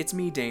everyone, it's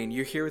me, Dane.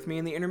 You're here with me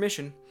in the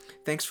intermission.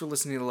 Thanks for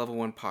listening to the Level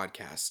 1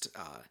 podcast.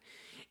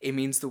 It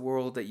means the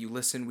world that you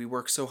listen. We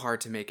work so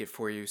hard to make it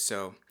for you,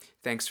 so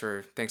thanks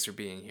for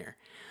being here.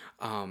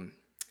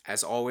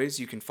 As always,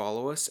 you can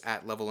follow us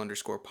at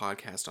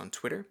level_podcast on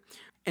Twitter.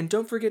 And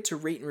don't forget to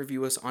rate and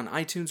review us on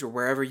iTunes or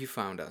wherever you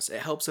found us.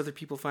 It helps other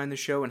people find the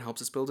show and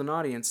helps us build an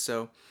audience,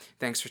 so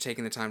thanks for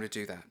taking the time to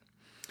do that.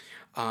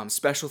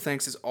 Special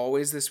thanks as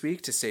always this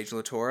week to Sage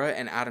Latora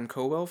and Adam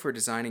Cowell for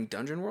designing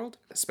Dungeon World.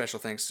 Special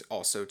thanks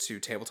also to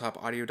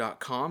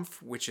tabletopaudio.com,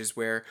 which is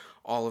where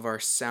all of our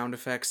sound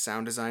effects,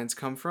 sound designs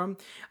come from.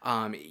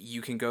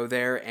 You can go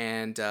there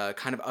and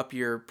kind of up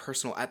your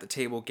personal at the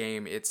table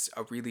game. It's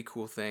a really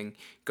cool thing.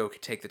 Go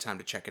take the time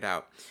to check it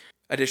out.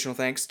 Additional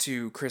thanks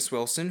to Chris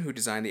Wilson, who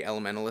designed the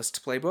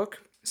Elementalist playbook.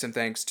 Some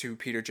thanks to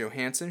Peter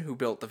Johansson, who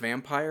built the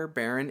Vampire,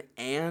 Baron,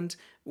 and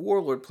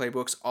Warlord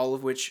playbooks, all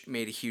of which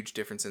made a huge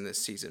difference in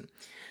this season.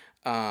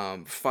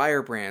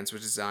 Firebrands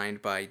was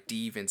designed by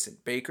D.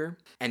 Vincent Baker,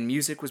 and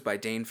music was by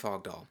Dane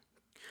Fogdahl.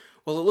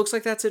 Well, it looks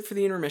like that's it for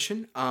the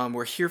intermission.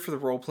 We're here for the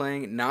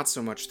role-playing, not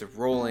so much the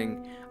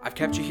rolling. I've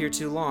kept you here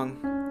too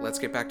long. Let's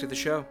get back to the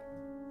show.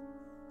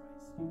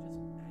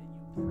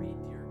 You prayed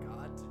to your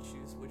God to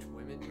choose which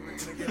women you were going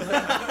to get.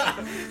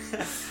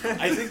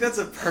 I think that's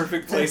a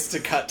perfect place to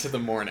cut to the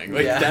morning.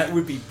 Like, that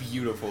would be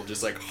beautiful,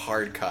 just like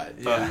hard cut.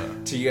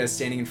 To you guys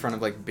standing in front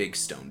of like big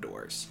stone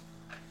doors.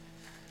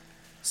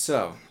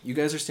 So, you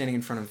guys are standing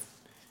in front of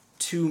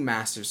two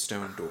massive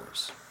stone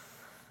doors.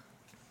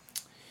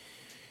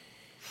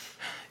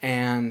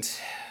 And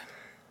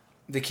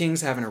the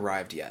kings haven't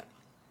arrived yet.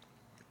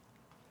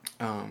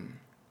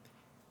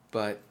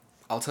 But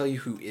I'll tell you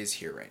who is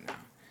here right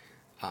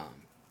now.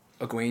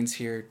 Egwene's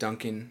here,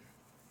 Duncan,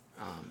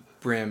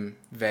 Brim,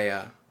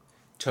 Vea,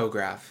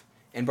 Tograph,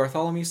 and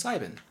Bartholomew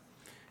Sybin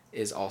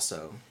is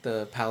also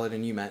the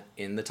paladin you met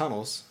in the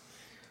tunnels.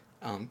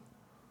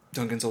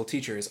 Duncan's old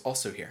teacher is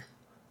also here.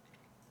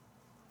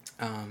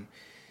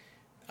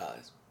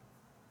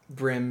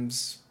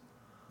 Brim's,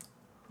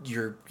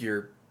 your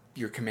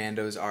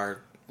commandos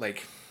are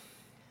like,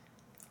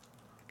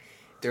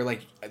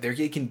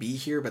 they can be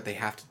here, but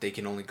they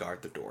can only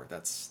guard the door.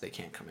 They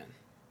can't come in.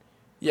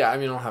 Yeah, I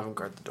mean, I'll have them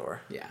guard the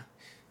door. Yeah.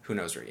 Who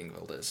knows where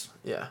Ingvild is?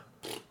 Yeah.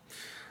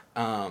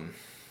 And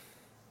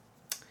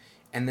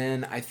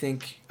then I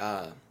think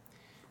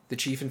the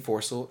chief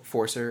enforcer,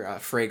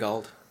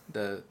 Freygald,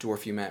 the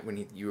dwarf you met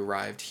when you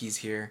arrived, he's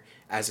here,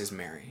 as is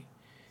Mary.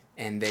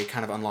 And they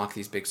kind of unlock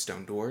these big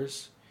stone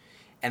doors.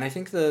 And I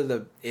think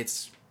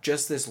it's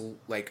just this,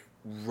 like,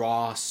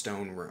 raw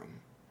stone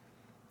room.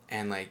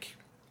 And, like,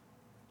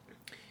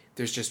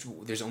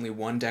 there's only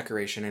one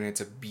decoration, and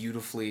it's a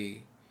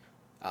beautifully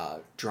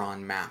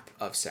drawn map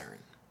of Seren.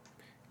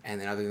 And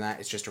then other than that,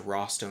 it's just a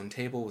raw stone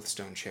table with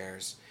stone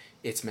chairs.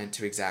 It's meant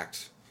to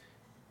exact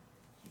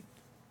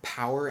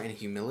power and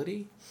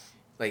humility.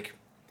 Like,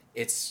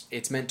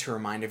 it's meant to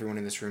remind everyone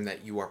in this room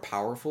that you are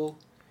powerful,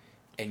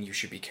 and you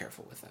should be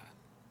careful with that,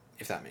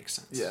 if that makes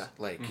sense. Yeah.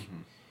 Like,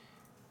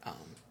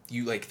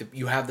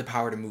 you have the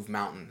power to move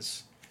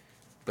mountains,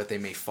 but they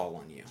may fall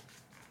on you.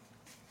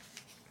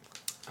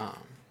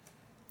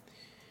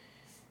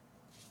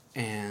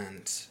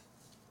 And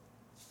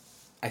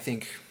I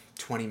think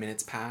 20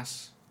 minutes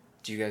pass.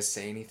 Do you guys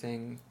say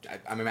anything?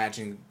 I'm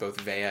imagining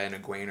both Vea and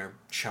Egwene are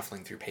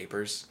shuffling through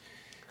papers.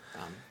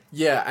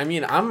 Yeah, I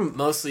mean, I'm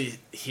mostly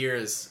here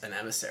as an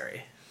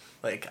emissary.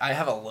 Like, I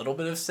have a little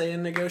bit of say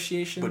in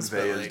negotiations.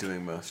 But Vea is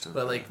doing most of it.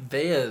 But, like, Vea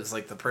is,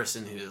 like, the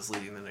person who is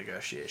leading the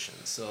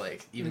negotiations. So,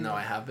 like, even though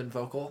I have been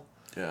vocal.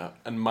 Yeah,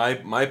 and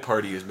my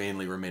party is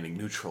mainly remaining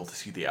neutral to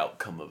see the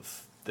outcome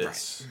of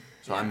this. Right.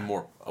 So I'm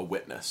more a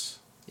witness.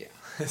 Yeah.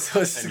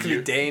 So it's going to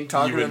be Dane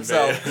talking to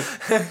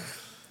himself.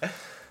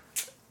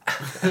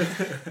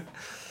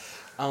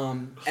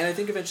 And I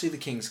think eventually the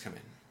kings come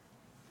in.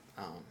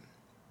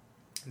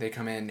 They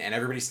come in and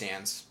everybody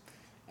stands,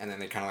 and then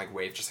they kind of like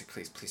wave, just like,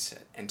 please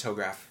sit. And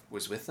Tograph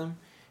was with them,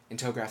 and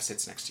Tograph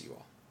sits next to you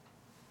all.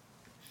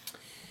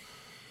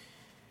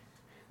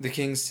 The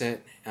kings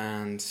sit,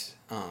 and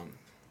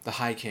the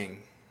High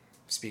King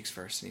speaks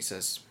first, and he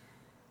says,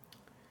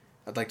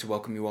 I'd like to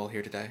welcome you all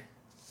here today.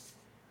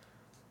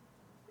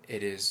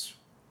 It is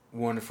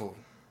wonderful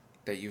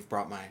that you've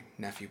brought my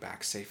nephew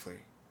back safely,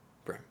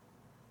 Brim.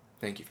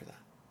 Thank you for that.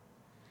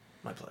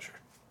 My pleasure.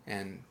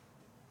 And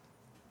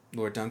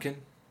Lord Duncan,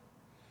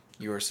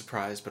 you are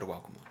surprised but a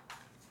welcome one.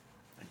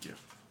 Thank you.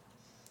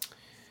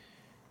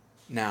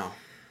 Now,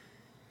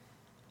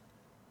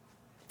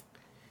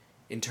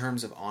 in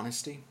terms of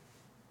honesty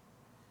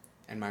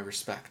and my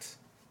respect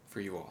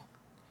for you all,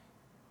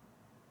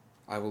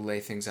 I will lay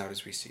things out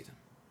as we see them.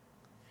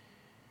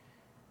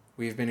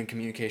 We have been in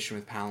communication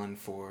with Palin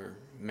for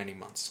many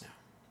months now.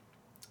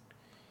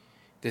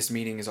 This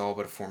meeting is all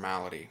but a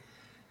formality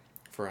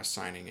for us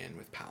signing in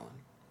with Palin.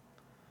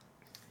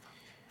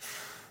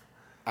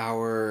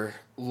 Our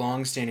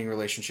long-standing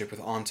relationship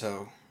with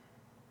Onto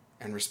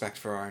and respect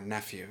for our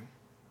nephew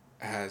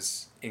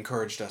has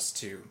encouraged us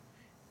to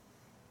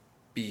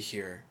be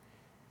here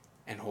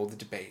and hold the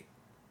debate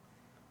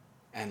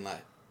and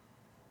let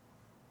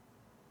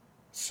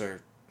Sir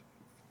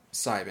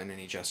Sybin, and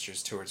he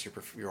gestures towards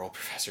your old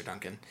Professor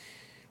Duncan,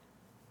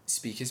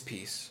 speak his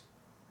piece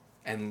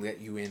and let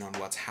you in on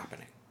what's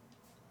happening.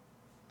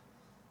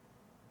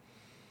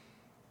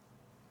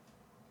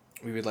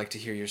 We would like to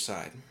hear your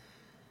side.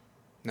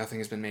 Nothing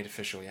has been made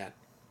official yet.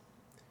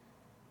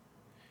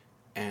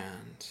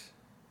 And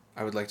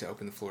I would like to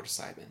open the floor to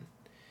Sybin.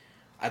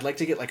 I'd like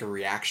to get like a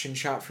reaction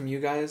shot from you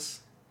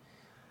guys,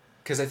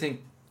 because I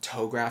think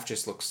Tograph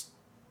just looks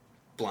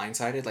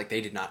blindsided, like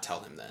they did not tell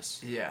him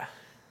this. Yeah.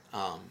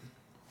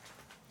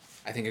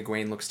 I think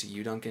Egwene looks to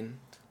you, Duncan.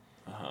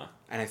 Uh-huh.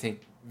 And I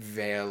think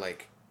Vea,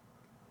 like,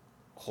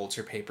 holds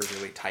her paper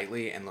really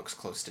tightly and looks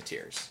close to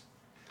tears.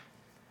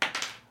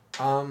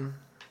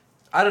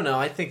 I don't know.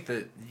 I think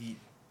that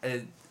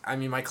I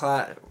mean, my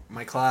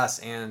class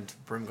and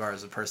Broomgar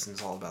as a person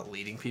is all about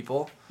leading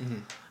people. Mm-hmm.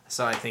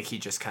 So I think he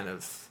just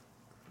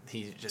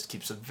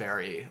keeps a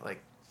very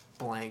like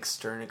blank,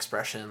 stern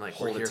expression. Like,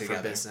 Hold we're here it for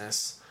together.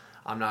 business.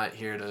 I'm not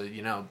here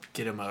to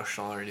get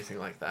emotional or anything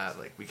like that.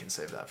 Like, we can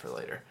save that for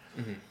later.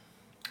 Mm-hmm.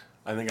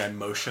 I think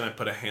I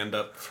put a hand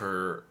up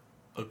for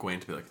Egwene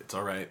to be like, it's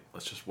all right,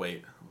 let's just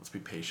wait, let's be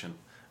patient.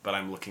 But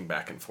I'm looking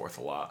back and forth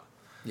a lot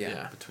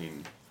Yeah.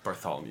 between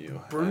Bartholomew.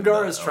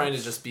 Broomgar and, is trying to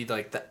elves. just be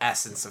like the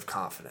essence of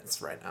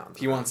confidence right now.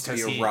 He wants to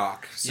be a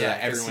rock, so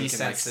that 'cause everyone he can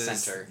like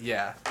senses- center.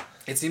 Yeah,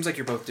 It seems like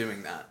you're both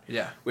doing that.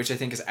 yeah. Which I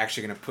think is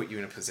actually going to put you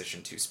in a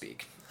position to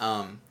speak.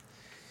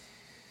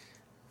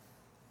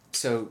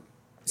 So,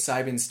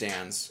 Cybin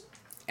stands,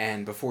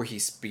 and before he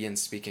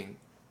begins speaking,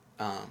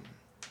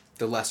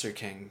 the Lesser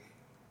King,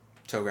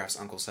 Tograf's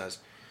uncle, says,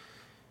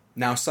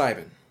 "Now,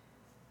 Cybin,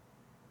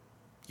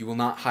 you will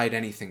not hide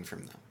anything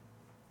from them.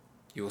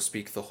 You will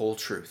speak the whole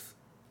truth,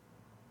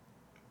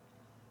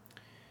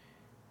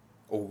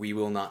 or we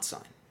will not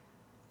sign."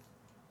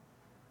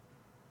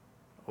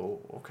 Oh,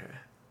 okay.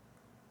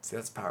 See,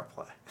 that's power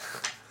play.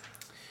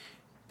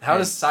 How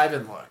does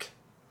Cybin look?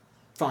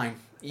 Fine.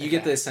 You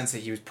get Okay. the sense that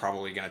he was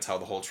probably going to tell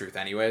the whole truth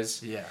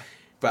anyways. Yeah.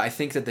 But I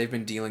think that they've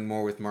been dealing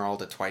more with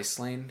Meralda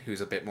Twicelane,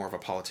 who's a bit more of a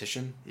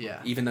politician.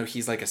 Yeah. Even though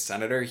he's like a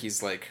senator,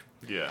 he's like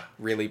Yeah.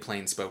 really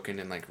plain spoken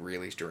and like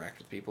really direct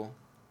with people.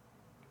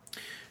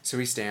 So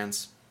he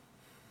stands.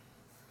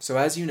 So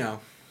as you know,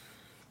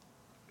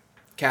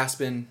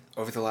 Caspian,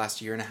 over the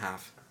last year and a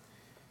half,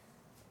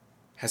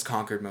 has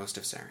conquered most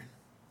of Saren.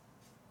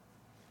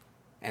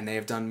 And they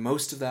have done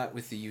most of that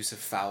with the use of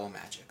foul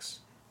magics.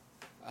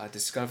 A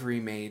discovery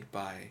made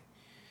by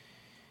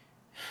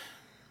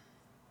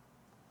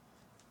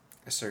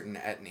a certain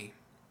Etni.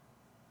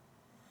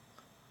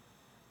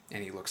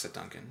 And he looks at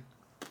Duncan.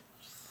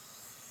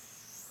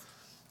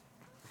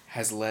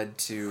 Has led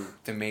to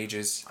the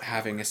mages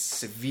having a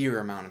severe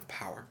amount of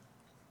power,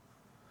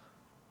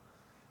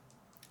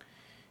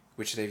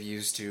 which they've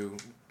used to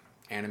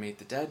animate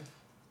the dead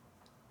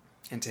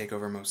and take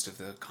over most of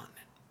the continent.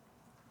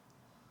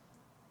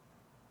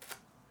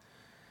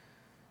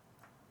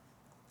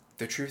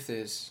 The truth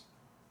is,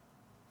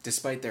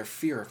 despite their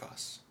fear of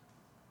us,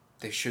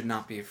 they should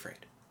not be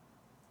afraid.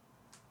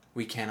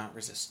 We cannot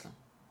resist them.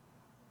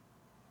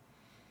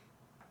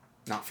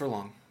 Not for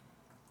long,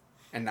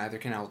 and neither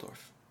can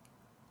Eldorf.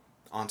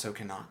 Anto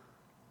cannot,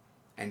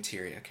 and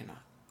Tyria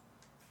cannot.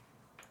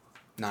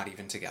 Not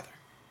even together.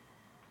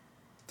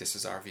 This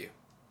is our view.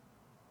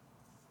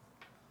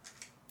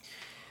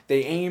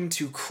 They aim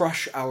to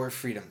crush our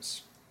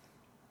freedoms,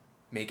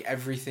 make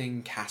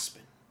everything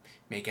Caspian,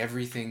 make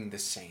everything the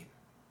same.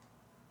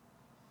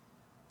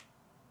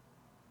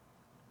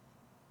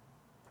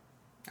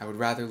 I would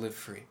rather live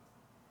free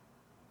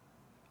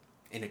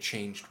in a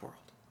changed world.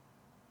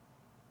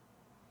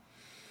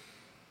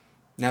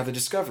 Now, the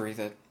discovery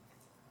that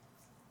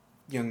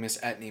young Miss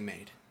Etni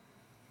made,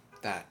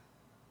 that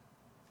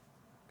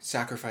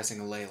sacrificing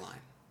a ley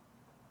line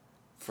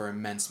for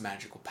immense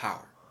magical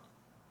power,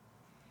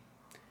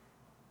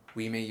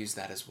 we may use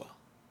that as well.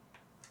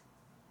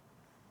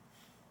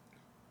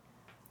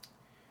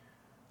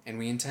 And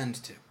we intend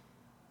to.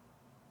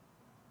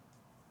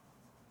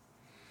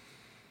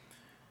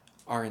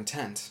 Our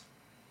intent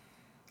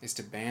is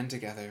to band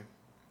together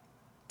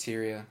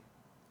Tyria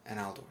and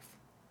Aldorf.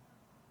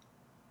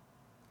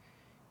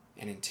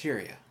 And in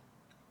Tyria,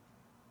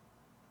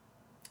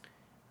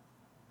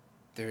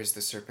 there is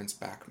the Serpent's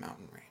Back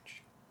mountain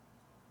range,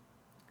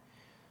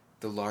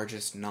 the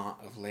largest knot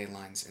of ley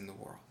lines in the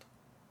world.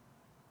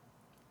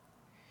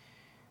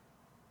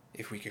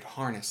 If we could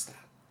harness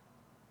that,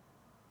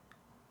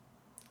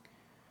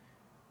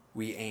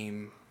 we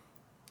aim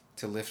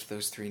to lift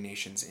those three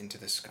nations into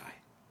the sky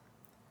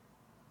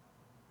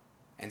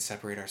and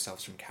separate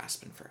ourselves from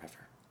Caspian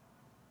forever,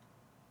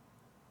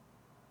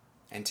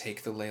 and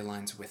take the ley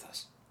lines with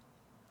us,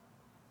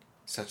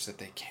 such that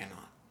they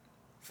cannot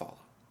follow.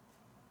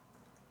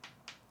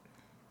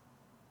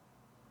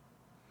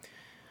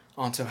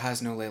 Anto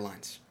has no ley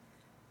lines.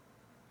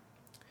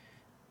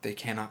 They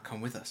cannot come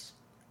with us.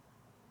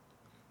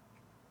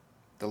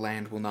 The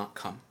land will not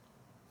come,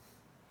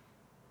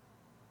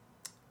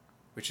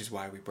 which is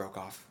why we broke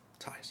off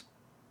ties.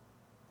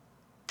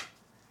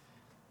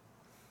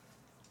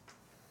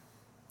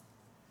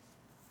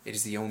 It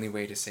is the only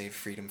way to save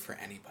freedom for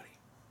anybody.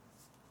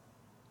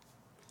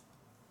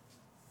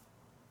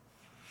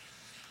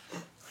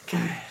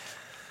 Okay.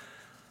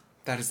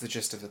 That is the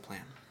gist of the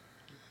plan.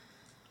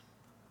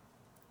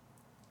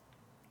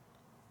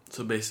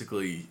 So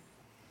basically,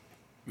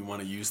 we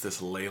want to use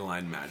this ley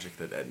line magic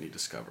that Etni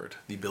discovered,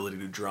 the ability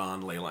to draw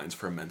on ley lines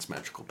for immense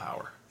magical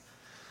power,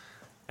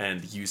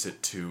 and use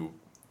it to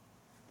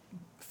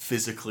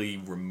physically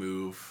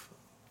remove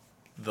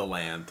the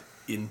land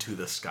into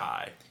the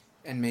sky.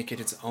 And make it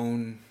its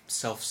own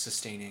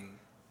self-sustaining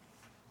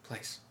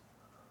place.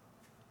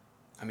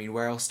 I mean,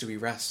 where else do we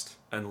rest?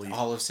 And leave,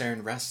 All of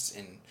Saren rests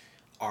in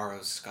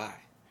Aro's sky.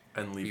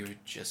 and We leave,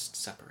 would just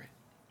separate.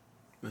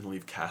 and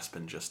leave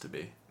Caspian just to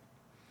be.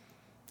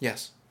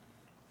 Yes.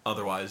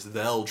 Otherwise,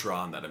 they'll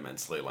draw on that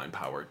immense ley line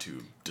power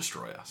to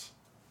destroy us.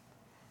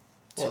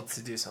 Well,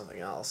 to do something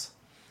else.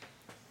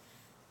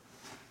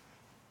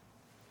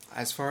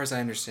 As far as I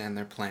understand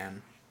their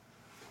plan,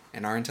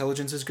 and our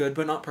intelligence is good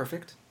but not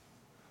perfect,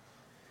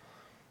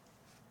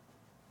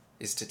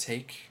 is to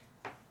take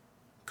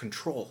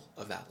control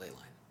of that ley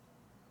line.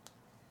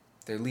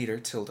 Their leader,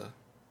 Tilda,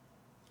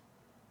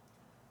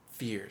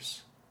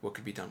 fears what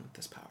could be done with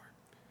this power,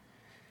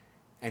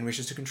 and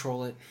wishes to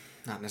control it,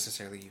 not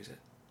necessarily use it.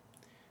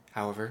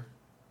 However,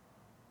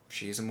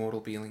 she is a mortal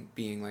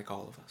being like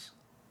all of us,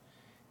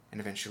 and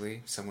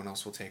eventually someone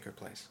else will take her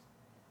place.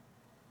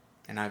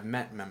 And I've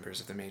met members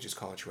of the Mages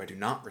College who I do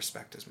not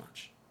respect as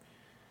much,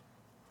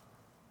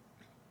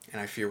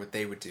 and I fear what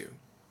they would do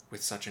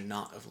with such a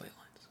knot of ley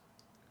lines.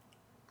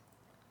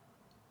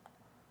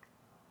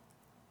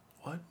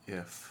 What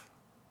if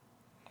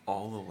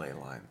all the ley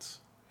lines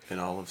in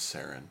all of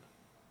Saren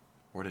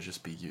were to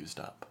just be used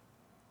up?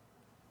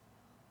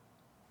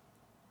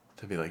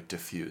 To be like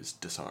diffused,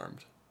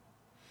 disarmed.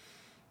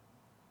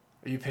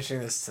 Are you pitching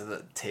this to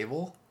the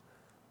table?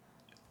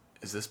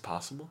 Is this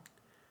possible?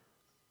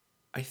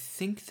 I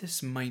think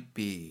this might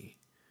be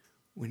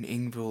when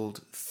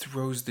Ingvild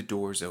throws the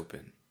doors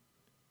open,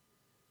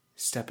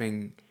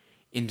 stepping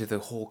into the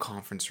whole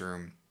conference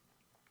room,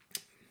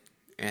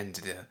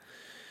 and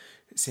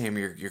Sam,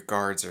 your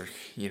guards are,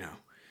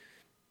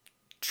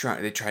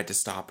 they tried to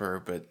stop her,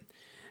 but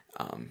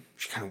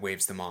she kind of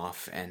waves them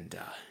off, and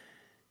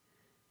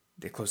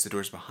they close the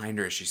doors behind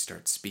her as she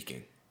starts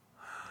speaking.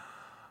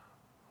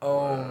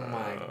 Oh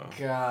my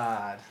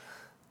god.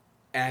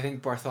 And I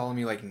think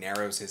Bartholomew,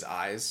 narrows his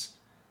eyes,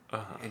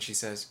 and she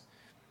says,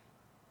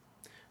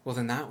 well,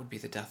 then that would be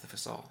the death of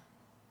us all.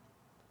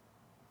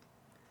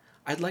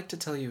 I'd like to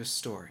tell you a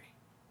story,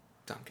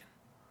 Duncan.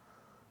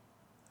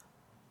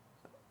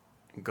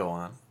 Go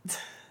on.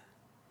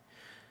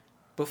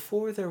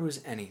 Before there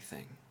was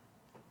anything,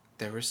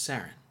 there was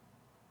Saren.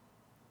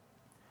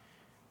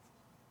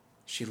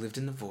 She lived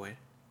in the void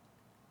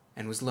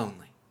and was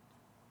lonely.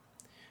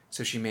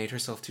 So she made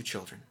herself 2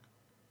 children,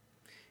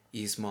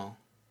 Ismal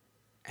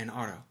and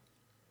Aro.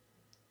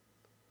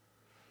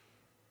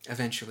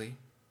 Eventually,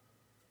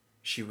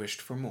 she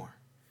wished for more,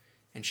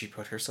 and she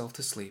put herself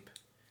to sleep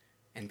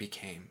and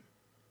became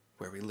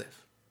where we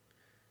live.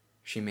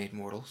 She made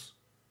mortals,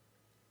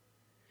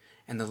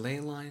 and the ley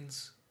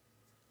lines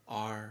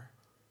are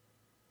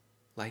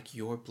like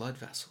your blood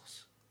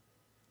vessels.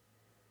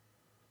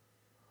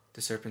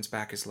 The serpent's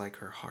back is like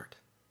her heart.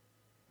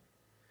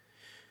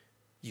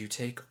 You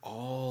take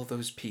all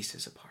those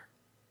pieces apart,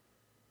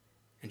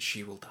 and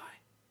she will die.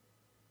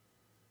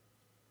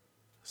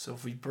 So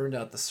if we burned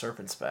out the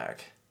serpent's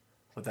back,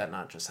 would that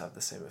not just have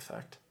the same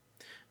effect?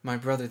 My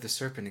brother the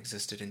serpent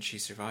existed, and she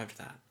survived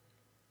that.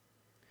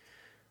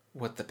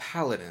 What the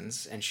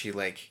paladins, and she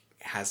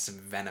has some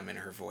venom in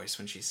her voice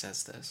when she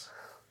says this,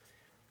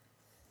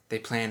 they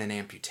plan an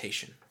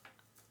amputation.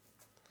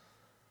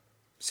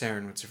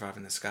 Saren would survive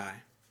in the sky.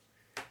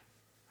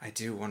 I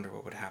do wonder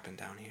what would happen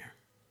down here.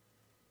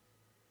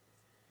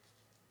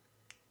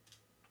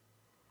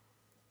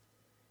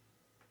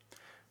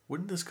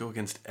 Wouldn't this go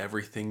against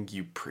everything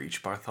you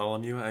preach,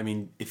 Bartholomew? I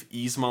mean, if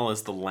Ismal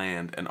is the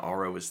land and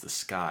Aro is the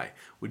sky,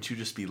 would you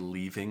just be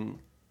leaving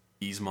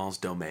Ismal's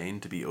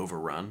domain to be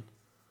overrun?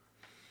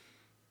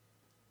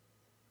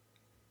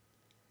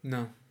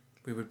 No,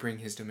 we would bring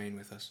his domain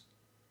with us.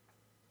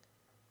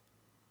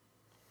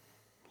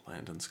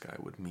 Land and sky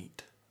would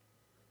meet.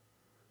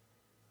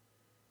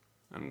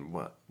 And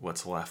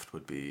what's left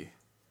would be...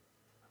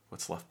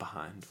 What's left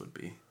behind would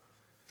be...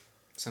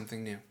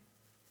 Something new.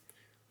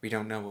 We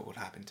don't know what would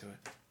happen to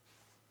it.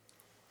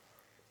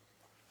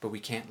 But we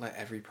can't let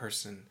every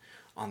person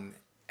on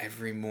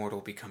every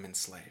mortal become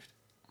enslaved.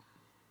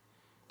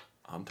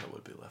 Amta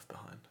would be left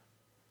behind.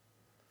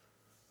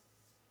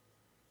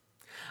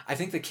 I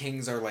think the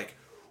kings are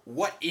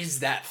what is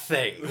that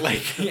thing?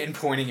 And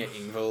pointing at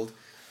Ingvild.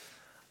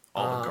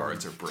 All the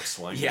guards are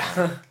bristling.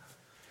 Yeah.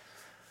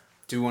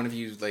 Do one of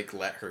you,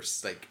 let her,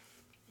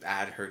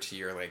 add her to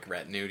your,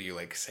 retinue? Do you,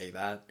 say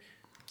that?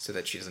 So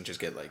that she doesn't just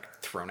get,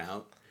 thrown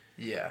out?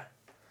 Yeah.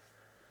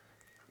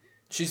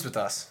 She's with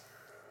us.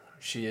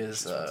 She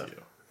is, With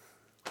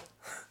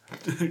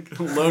you.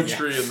 Lone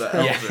Tree and the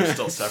elves are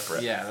still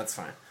separate. Yeah, that's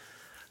fine.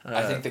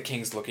 I think the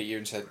kings look at you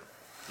and said,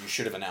 you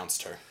should have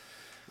announced her.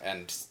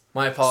 And...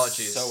 My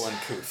apologies. So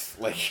uncouth.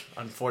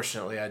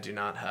 Unfortunately, I do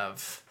not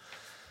have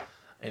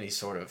any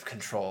sort of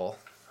control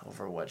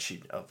over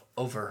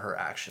over her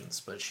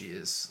actions, but she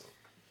is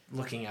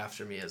looking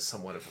after me as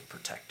somewhat of a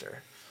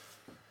protector.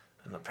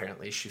 And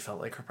apparently she felt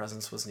like her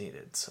presence was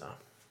needed, so...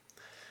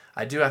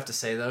 I do have to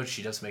say, though,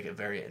 she does make a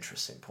very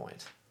interesting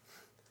point.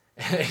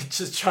 And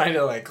just trying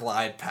to,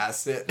 glide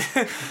past it.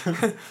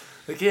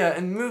 Yeah,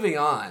 and moving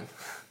on.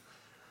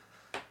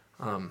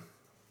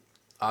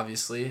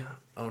 Obviously,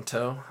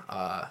 Onto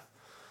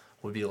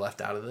would be left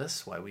out of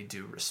this, why we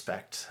do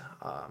respect,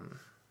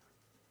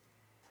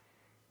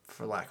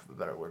 for lack of a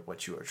better word,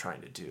 what you are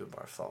trying to do,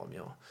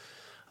 Bartholomew.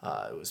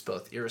 It was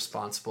both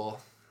irresponsible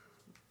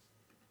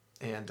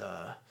and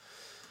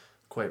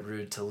quite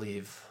rude to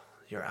leave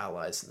your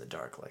allies in the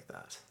dark like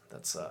that.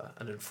 That's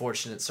an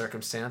unfortunate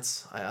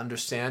circumstance. I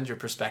understand your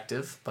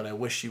perspective, but I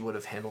wish you would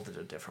have handled it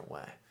a different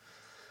way.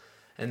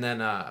 And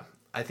then I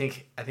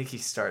think he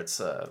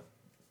starts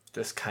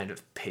just kind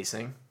of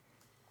pacing.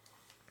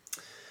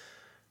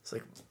 It's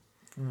like,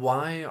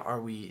 why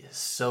are we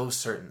so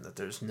certain that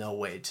there's no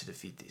way to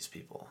defeat these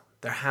people?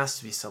 There has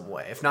to be some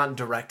way, if not in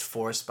direct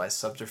force, by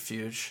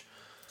subterfuge.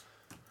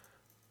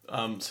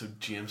 So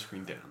GM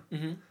screen down.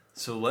 Mm-hmm.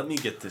 So let me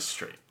get this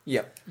straight.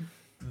 Yep.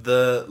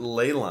 The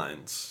ley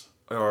lines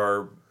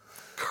are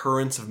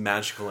currents of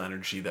magical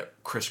energy that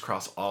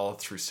crisscross all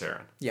through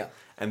Saren. Yeah.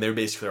 And they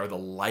basically are the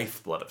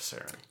lifeblood of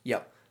Saren.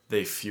 Yep.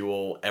 They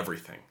fuel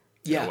everything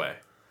in a way.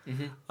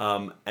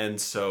 Mm-hmm. And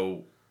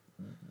so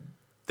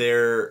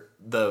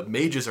the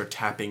mages are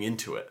tapping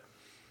into it.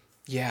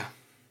 Yeah.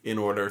 In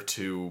order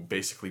to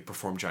basically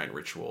perform giant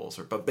rituals,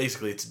 but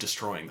basically it's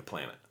destroying the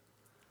planet.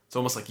 It's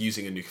almost like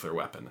using a nuclear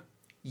weapon.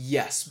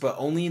 Yes, but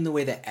only in the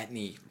way that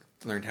Etni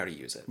learned how to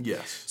use it.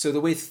 Yes. So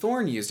the way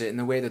Thorn used it and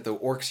the way that the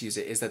orcs use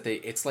it is that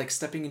it's like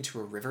stepping into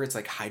a river. It's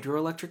like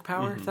hydroelectric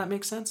power, if that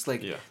makes sense.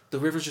 Like the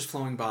river's just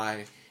flowing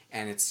by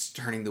and it's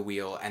turning the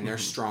wheel and they're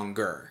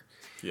stronger.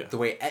 Yeah. The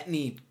way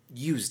Etni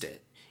used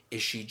it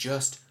is she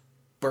just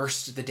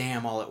burst the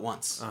dam all at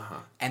once.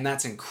 And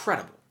that's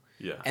incredible.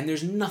 Yeah. And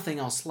there's nothing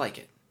else like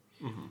it.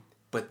 Mm-hmm.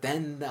 But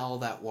then all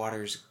that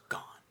water's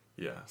gone.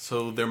 Yeah.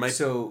 So there might...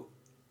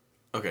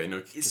 Okay,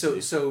 no. So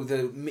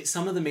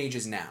some of the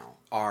mages now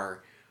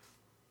are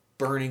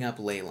burning up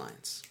ley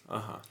lines.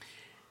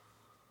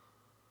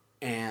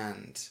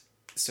 And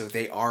so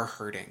they are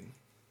hurting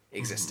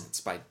existence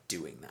by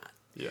doing that.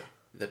 Yeah.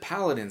 The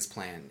paladin's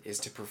plan is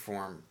to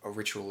perform a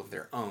ritual of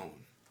their own.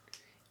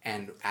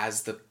 And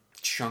as the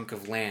chunk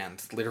of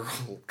land,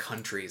 literal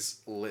countries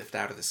lift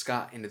out of the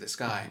sky into the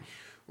sky,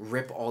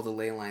 rip all the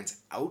ley lines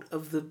out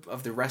of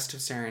the rest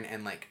of Saren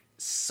and like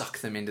suck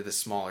them into the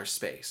smaller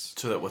space.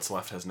 So that what's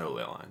left has no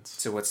ley lines.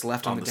 So what's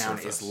left on the down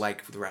surface is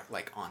like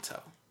Onto.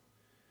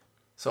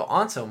 So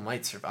Onto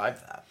might survive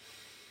that.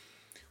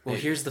 Well,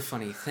 here's the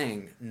funny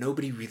thing.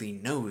 Nobody really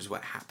knows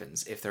what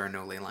happens if there are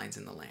no ley lines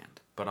in the land.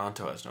 But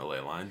Onto has no ley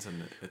lines,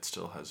 and it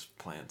still has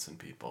plants and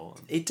people.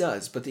 It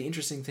does, but the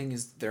interesting thing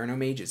is there are no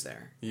mages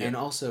there. Yeah. And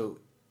also,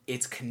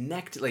 it's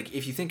connected. Like,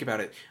 if you think about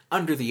it,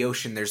 under the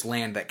ocean, there's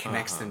land that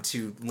connects them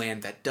to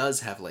land that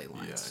does have ley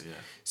lines. Yeah.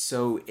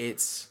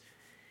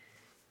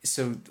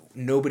 So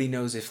nobody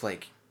knows if,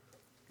 like...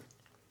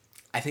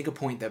 I think a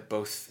point that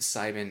both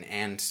Sybin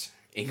and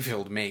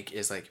Ingvild make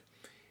is, like,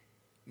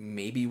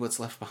 maybe what's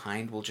left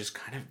behind will just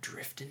kind of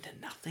drift into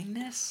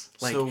nothingness.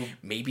 Like,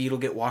 maybe it'll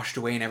get washed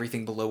away and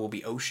everything below will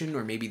be ocean,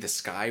 or maybe the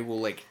sky will,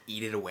 like,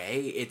 eat it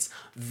away. It's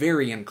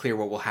very unclear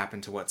what will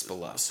happen to what's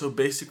below. So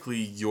basically,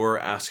 you're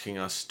asking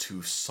us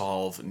to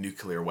solve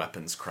nuclear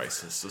weapons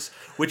crisis,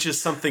 which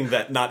is something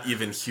that not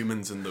even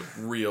humans in the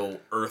real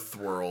Earth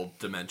world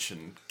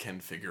dimension can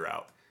figure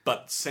out.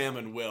 But Sam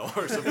and Will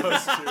are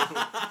supposed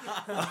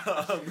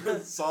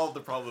to solve the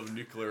problem of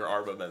nuclear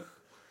armament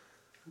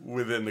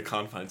within the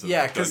confines of the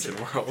dungeon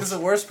world. Because the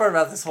worst part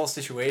about this whole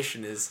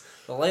situation is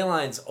the ley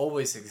lines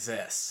always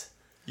exist.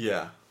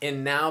 Yeah.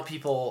 And now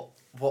people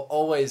will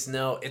always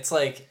know. It's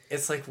like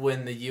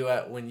when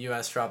when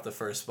US dropped the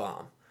first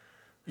bomb.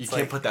 You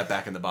can't put that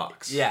back in the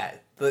box. Yeah.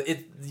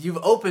 You've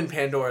opened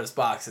Pandora's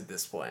box at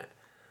this point.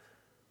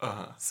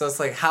 So it's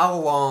like, how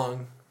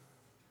long...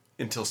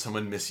 Until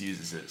someone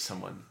misuses it,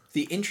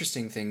 The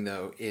interesting thing,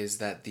 though, is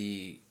that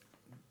the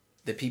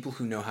people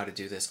who know how to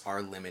do this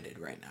are limited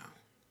right now.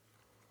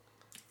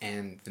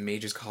 And the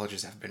mages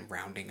colleges have been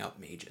rounding up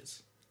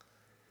mages.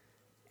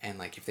 And,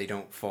 like, if they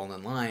don't fall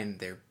in line,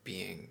 they're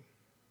being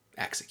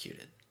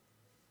executed.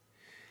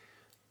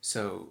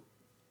 So,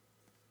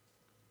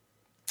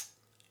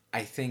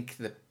 I think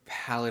the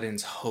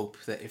paladins hope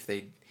that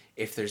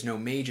if there's no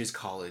mages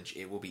college,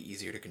 it will be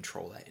easier to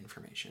control that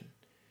information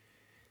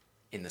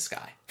in the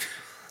sky.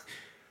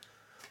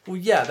 Well,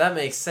 yeah, that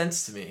makes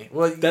sense to me.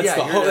 Well,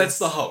 that's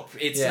the hope.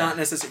 It's not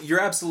necessary.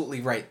 You're absolutely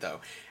right, though.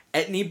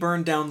 Etni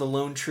burned down the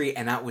lone tree,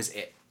 and that was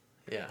it.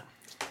 Yeah.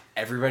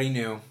 Everybody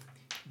knew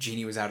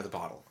Genie was out of the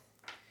bottle.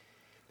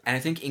 And I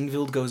think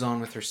Ingvild goes on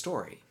with her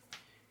story.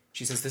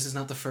 She says, this is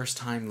not the first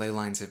time ley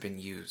lines have been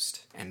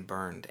used and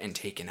burned and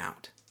taken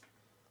out.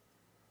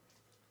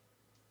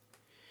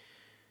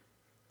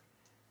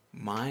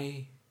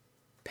 My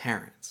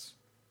parents,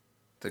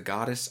 the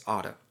goddess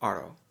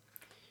Aro,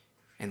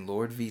 and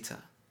Lord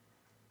Vita,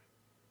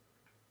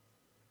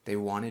 they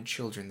wanted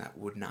children that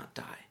would not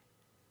die.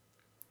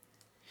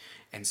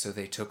 And so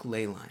they took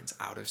ley lines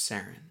out of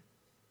Saren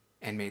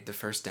and made the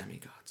first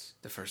demigods,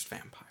 the first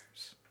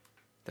vampires,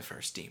 the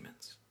first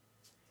demons.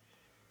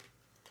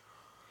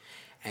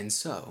 And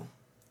so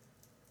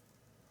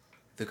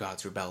the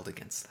gods rebelled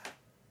against that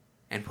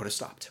and put a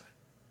stop to it.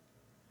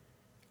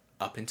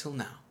 Up until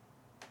now.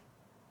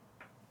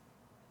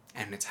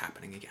 And it's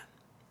happening again.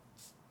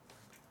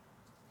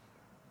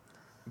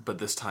 But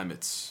this time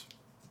it's...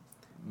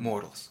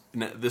 Mortals.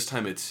 This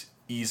time it's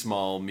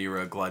Ismael,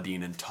 Mira,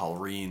 Gladine, and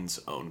Talreen's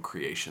own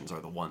creations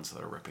are the ones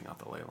that are ripping out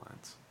the ley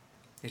lines.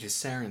 It is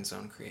Saren's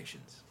own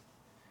creations.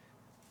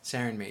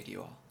 Saren made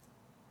you all.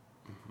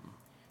 Mm-hmm.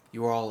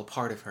 You are all a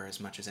part of her as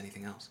much as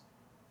anything else.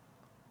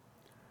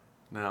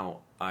 Now,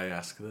 I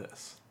ask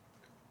this.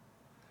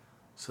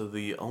 So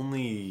the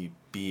only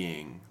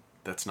being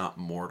that's not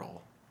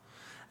mortal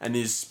and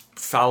is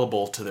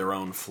fallible to their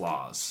own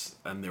flaws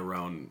and their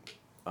own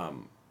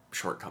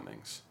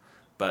shortcomings,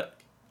 but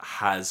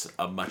has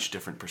a much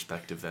different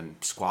perspective than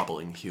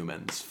squabbling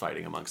humans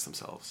fighting amongst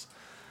themselves.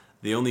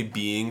 The only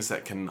beings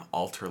that can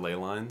alter ley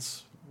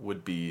lines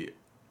would be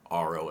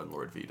Aro and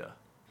Lord Vita.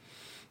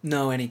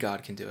 No, any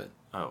god can do it.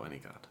 Oh, any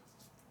god.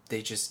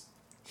 They just...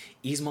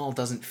 Ismael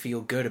doesn't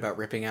feel good about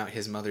ripping out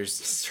his mother's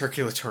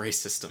circulatory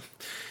system.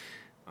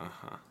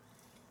 Uh-huh.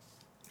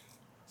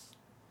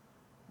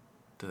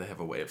 Do they have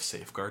a way of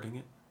safeguarding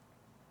it?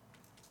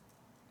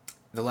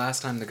 The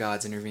last time the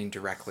gods intervened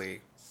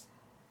directly,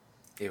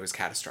 it was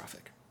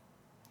catastrophic.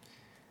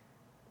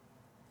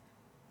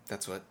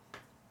 That's what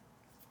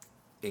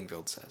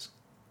Ingvild says.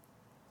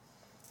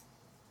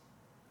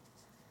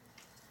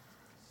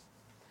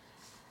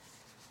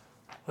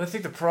 Well, I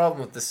think the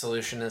problem with this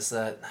solution is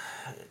that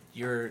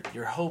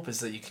your hope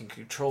is that you can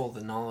control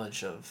the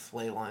knowledge of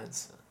ley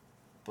lines,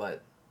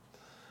 but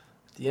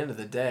at the end of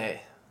the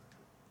day,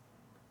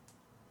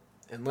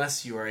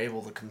 unless you are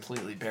able to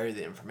completely bury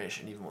the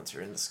information even once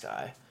you're in the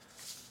sky,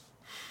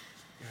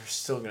 you're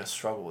still going to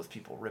struggle with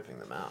people ripping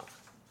them out.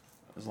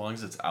 As long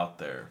as it's out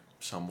there,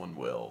 someone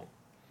will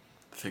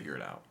figure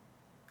it out.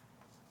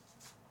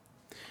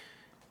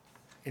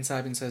 And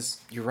Cybin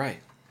says, you're right.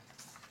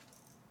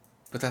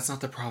 But that's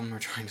not the problem we're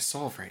trying to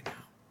solve right now.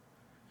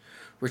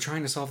 We're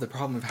trying to solve the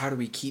problem of how do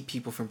we keep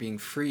people from being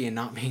free and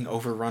not being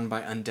overrun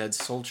by undead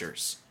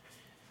soldiers.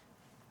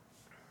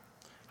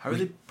 How are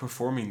they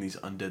performing these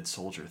undead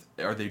soldiers?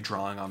 Are they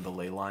drawing on the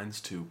ley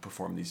lines to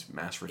perform these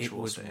mass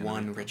rituals? It was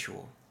one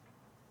ritual.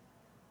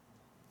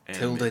 And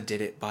Tilda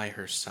did it by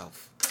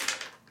herself.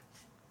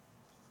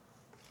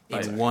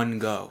 In one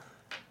go.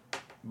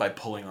 By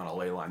pulling on a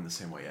ley line the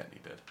same way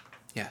Etne did.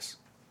 Yes.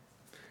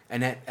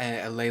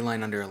 A ley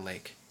line under a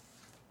lake.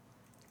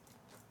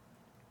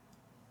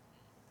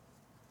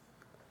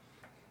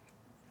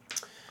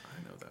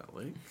 I know that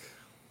lake.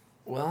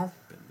 Well,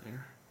 Been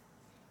there.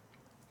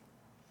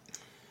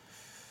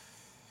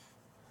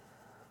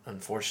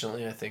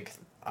 Unfortunately, I think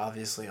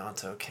obviously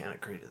Anto can't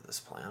agree to this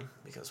plan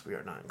because we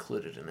are not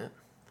included in it.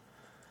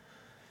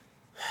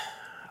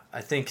 I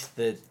think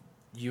that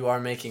you are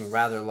making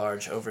rather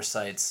large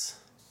oversights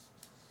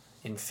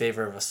in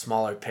favor of a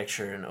smaller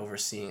picture and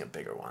overseeing a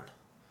bigger one.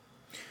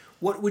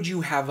 What would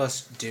you have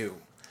us do?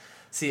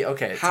 See,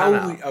 okay,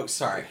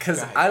 sorry.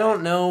 Because I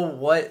don't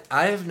know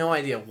I have no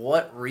idea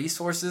what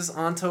resources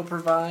Anto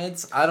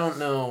provides. I don't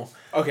know.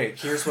 Okay,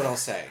 here's what I'll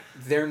say.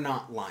 They're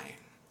not lying.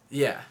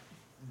 Yeah.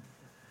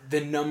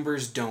 The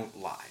numbers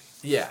don't lie.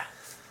 Yeah.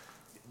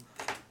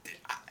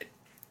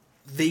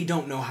 They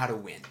don't know how to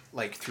win,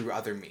 like, through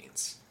other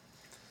means.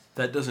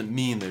 That doesn't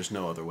mean there's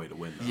no other way to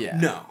win, though. Yeah.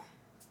 No.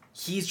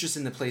 He's just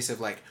in the place of,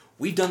 like,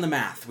 we've done the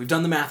math. We've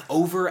done the math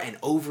over and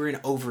over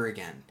and over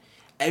again.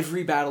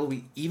 Every battle,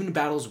 even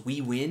battles we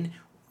win,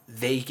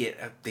 they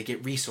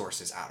get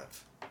resources out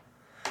of.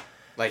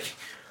 Like,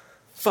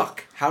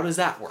 fuck, how does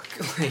that work?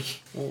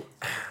 Like, well,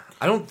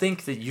 I don't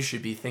think that you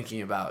should be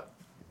thinking about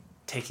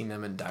taking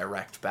them in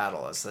direct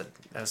battle,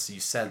 as you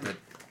said, that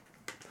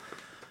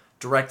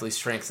directly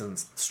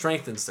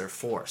strengthens their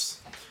force.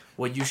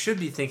 What you should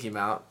be thinking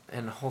about,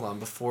 and hold on,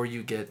 before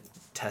you get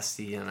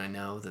testy, and I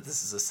know that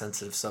this is a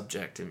sensitive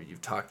subject and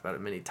you've talked about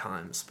it many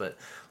times, but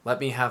let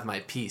me have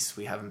my piece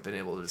we haven't been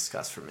able to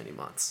discuss for many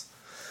months.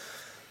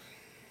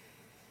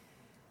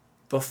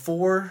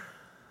 Before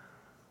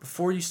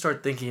you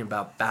start thinking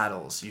about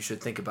battles, you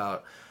should think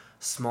about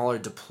smaller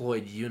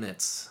deployed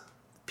units,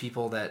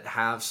 people that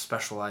have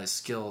specialized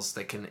skills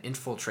that can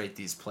infiltrate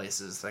these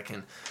places, that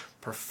can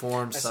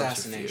perform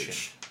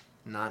subterfuge.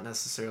 Not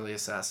necessarily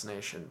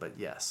assassination, but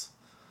yes,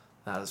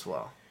 that as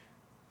well.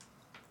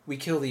 we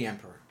kill the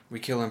Emperor. We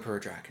kill Emperor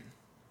Draken.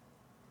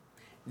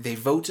 They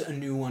vote a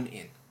new one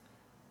in.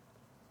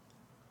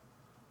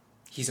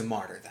 He's a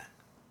martyr then.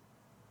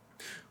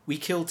 We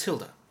kill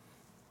Tilda.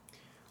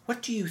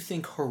 What do you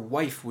think her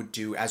wife would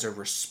do as a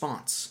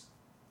response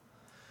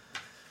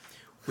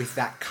with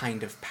that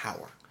kind of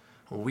power?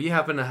 Well, we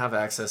happen to have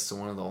access to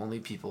one of the only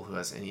people who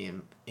has any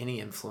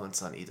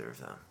influence on either of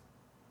them.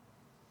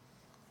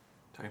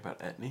 Talking about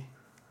Etne?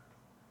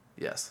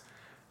 Yes.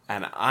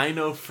 And I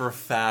know for a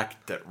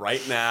fact that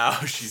right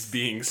now she's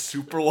being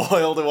super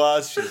loyal to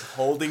us. She's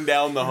holding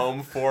down the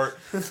home fort.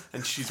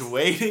 And she's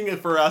waiting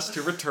for us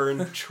to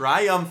return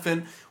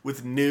triumphant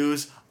with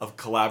news of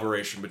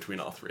collaboration between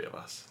all three of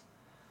us.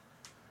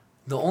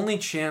 The only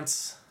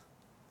chance...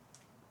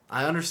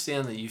 I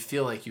understand that you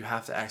feel like you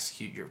have to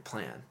execute your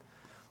plan.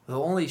 The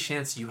only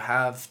chance you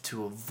have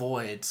to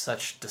avoid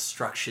such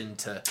destruction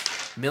to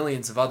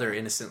millions of other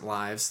innocent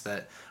lives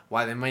that,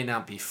 while they might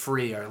not be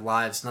free, are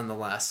lives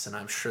nonetheless, and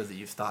I'm sure that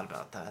you've thought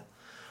about that.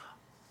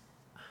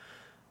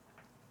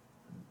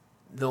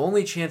 The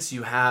only chance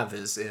you have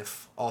is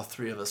if all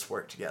three of us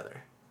work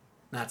together.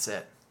 That's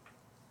it.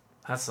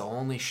 That's the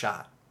only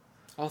shot.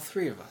 All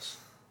three of us.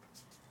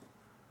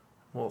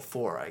 Well,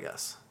 4, I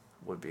guess,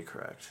 would be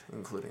correct,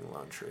 including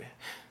Lone Tree.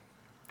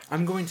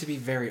 I'm going to be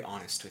very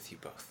honest with you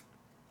both.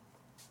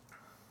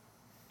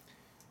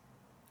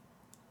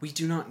 We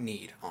do not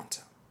need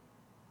Anto.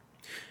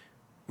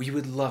 We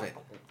would love it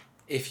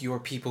if your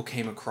people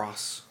came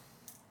across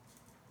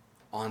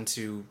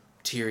onto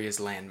Tyria's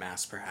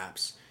landmass,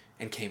 perhaps,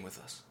 and came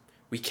with us.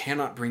 We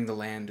cannot bring the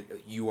land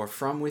you are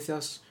from with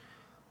us,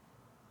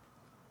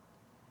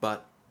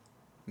 but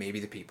maybe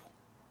the people.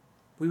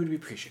 We would be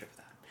appreciative of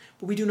that.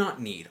 But we do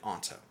not need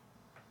Anto.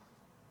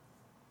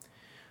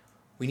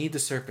 We need the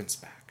serpents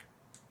back.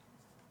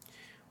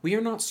 We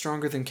are not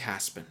stronger than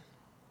Caspian.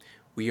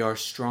 We are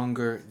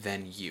stronger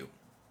than you.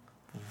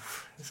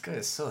 This guy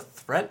is so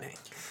threatening.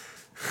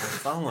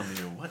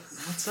 Bartholomew,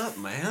 what's up,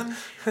 man?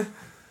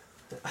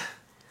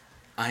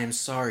 I am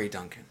sorry,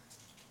 Duncan.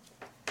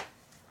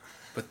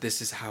 But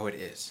this is how it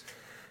is.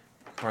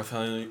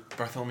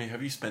 Bartholomew,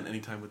 have you spent any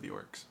time with the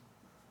orcs?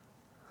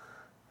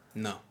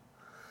 No.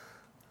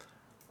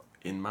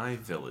 In my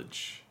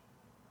village,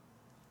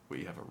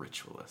 we have a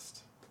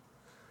ritualist.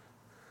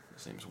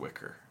 His name's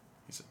Wicker.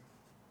 He's a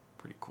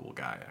pretty cool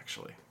guy,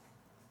 actually.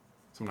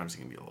 Sometimes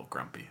he can be a little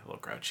grumpy, a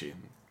little grouchy,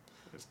 and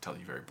just tell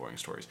you very boring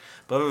stories.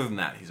 But other than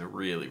that, he's a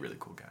really, really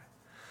cool guy.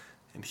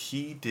 And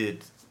he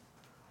did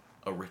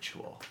a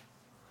ritual.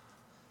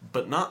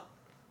 But not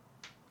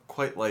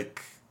quite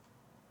like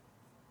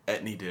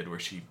Etni did, where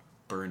she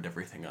burned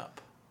everything up.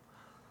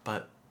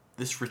 But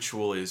this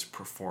ritual is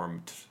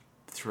performed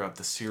throughout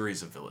the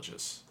series of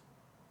villages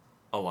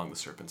along the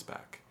Serpent's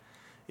Back.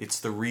 It's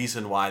the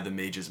reason why the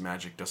mage's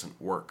magic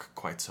doesn't work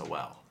quite so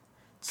well.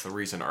 It's the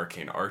reason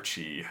Arcane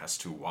Archie has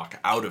to walk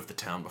out of the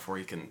town before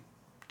he can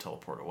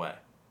teleport away.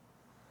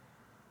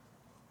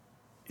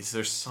 Is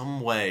there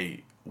some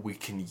way we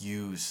can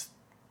use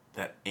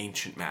that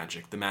ancient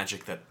magic, the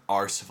magic that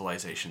our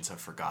civilizations have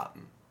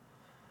forgotten,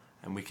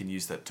 and we can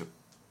use that to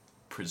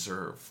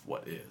preserve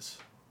what is?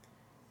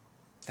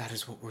 That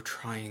is what we're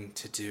trying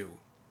to do.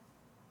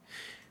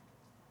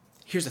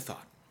 Here's a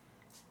thought.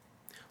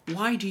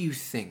 Why do you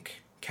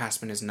think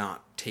Caspian has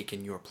not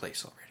taken your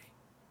place already?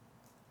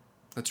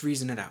 Let's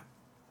reason it out.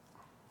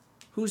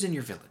 Who's in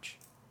your village?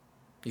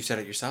 You said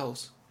it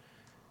yourselves.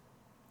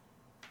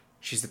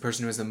 She's the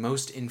person who has the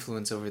most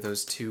influence over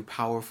those two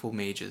powerful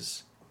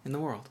mages in the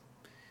world.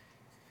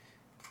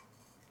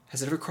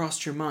 Has it ever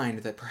crossed your mind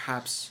that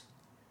perhaps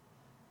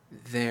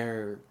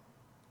they're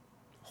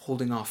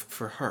holding off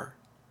for her?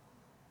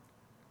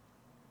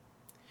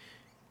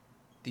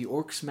 The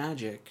orc's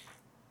magic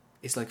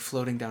is like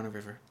floating down a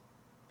river.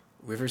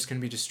 Rivers can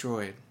be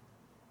destroyed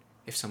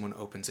if someone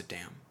opens a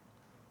dam.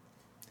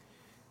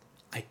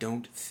 I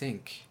don't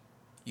think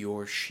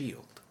your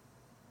shield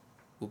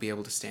will be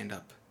able to stand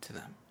up to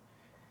them.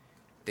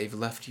 They've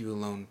left you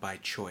alone by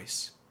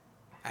choice,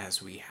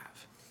 as we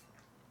have.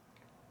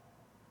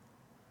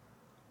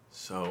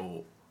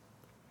 So,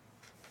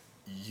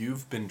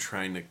 you've been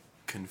trying to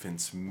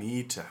convince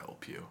me to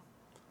help you,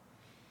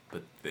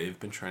 but they've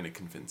been trying to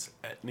convince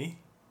Etni?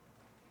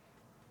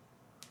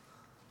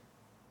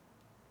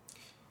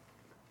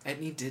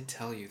 Etni did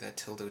tell you that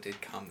Tildo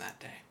did come that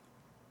day,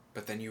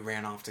 but then you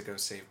ran off to go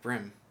save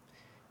Brim,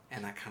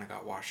 and that kind of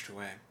got washed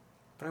away.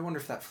 But I wonder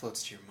if that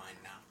floats to your mind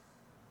now.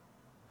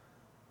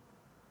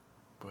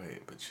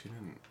 Wait, but she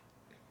didn't...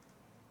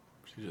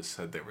 She just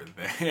said they were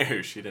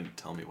there. She didn't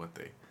tell me what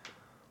they...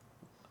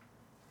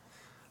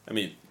 I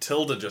mean,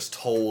 Tilda just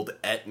told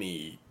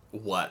Etni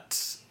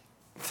what,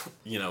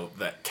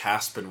 that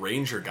Caspian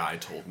Ranger guy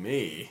told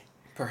me.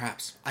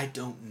 Perhaps. I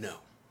don't know.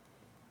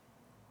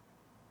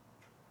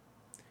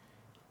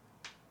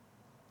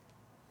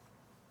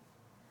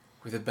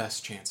 We're the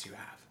best chance you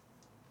have.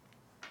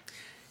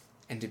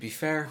 And to be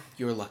fair,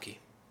 you're lucky.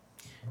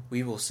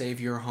 We will save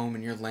your home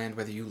and your land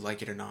whether you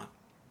like it or not.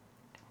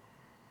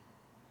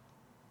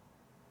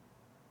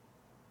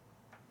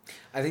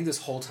 I think this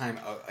whole time,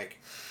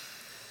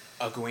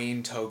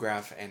 Egwene,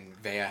 Tograph, and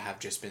Vea have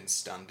just been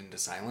stunned into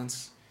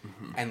silence.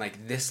 Mm-hmm. And,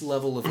 this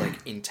level of,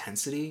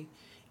 intensity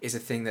is a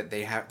thing that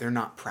they're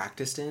not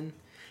practiced in.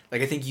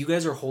 I think you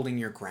guys are holding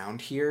your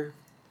ground here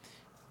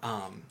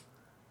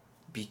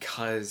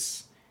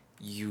because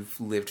you've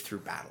lived through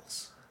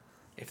battles,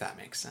 if that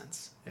makes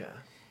sense.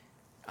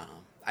 Yeah.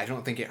 I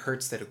don't think it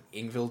hurts that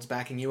Ingvild's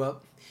backing you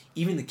up.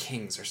 Even the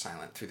kings are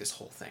silent through this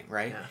whole thing,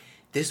 right? Yeah.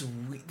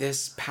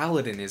 This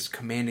paladin is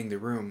commanding the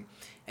room,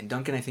 and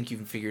Duncan, I think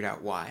you've figured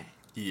out why.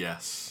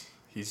 Yes.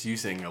 He's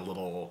using a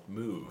little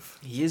move.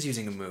 He is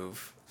using a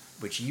move,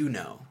 which you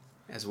know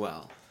as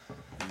well.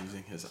 He's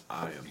using his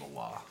eye in the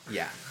law.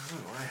 Yeah.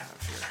 What do I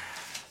have here?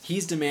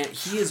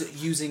 He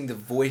is using the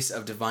voice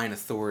of divine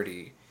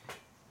authority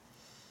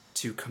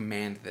to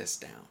command this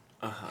down.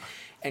 Uh-huh.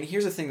 And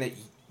here's the thing that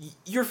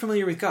you're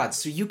familiar with gods,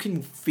 so you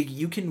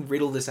can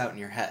riddle this out in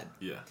your head.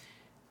 Yeah.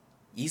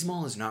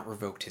 Yzmal has not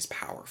revoked his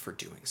power for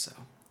doing so.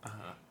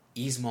 Uh-huh.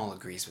 Yzmal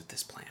agrees with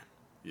this plan.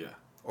 Yeah.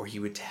 or he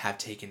would have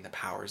taken the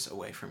powers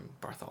away from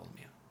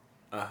Bartholomew.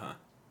 Uh-huh.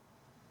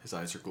 His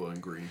eyes are glowing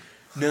green.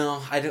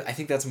 No, I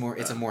think that's more.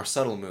 It's a more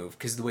subtle move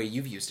because the way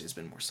you've used it has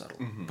been more subtle.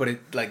 Mm-hmm.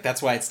 But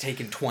that's why it's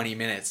taken 20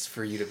 minutes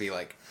for you to be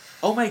like,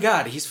 "Oh my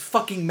god, he's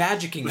fucking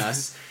magicking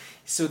us,"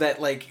 so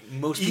that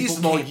most people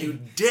can't. You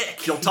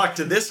dick! You'll talk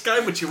to this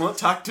guy, but you won't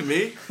talk to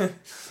me.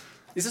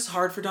 Is this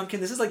hard for Duncan?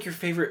 This is like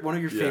one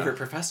of your favorite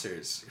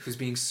professors who's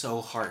being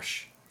so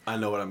harsh. I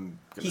know what I'm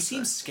gonna say. He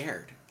seems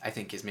scared, I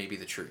think, is maybe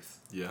the truth.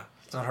 Yeah.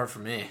 It's not hard for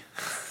me.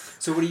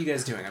 So what are you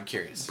guys doing? I'm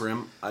curious.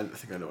 Brim, I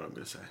think I know what I'm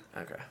gonna say.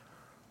 Okay.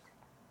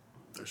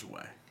 There's a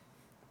way.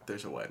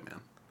 There's a way,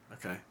 man.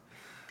 Okay?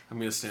 I'm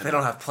gonna stand They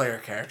don't have player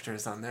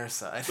characters on their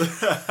side.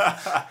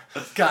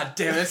 God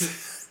damn it.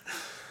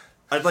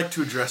 I'd like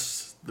to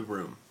address the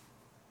room.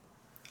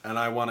 And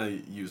I want to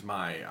use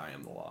my I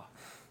am the law.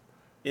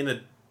 In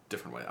a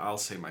different way. I'll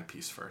say my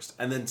piece first.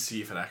 And then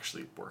see if it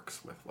actually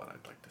works with what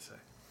I'd like to say.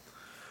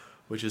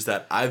 Which is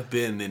that I've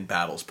been in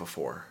battles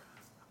before.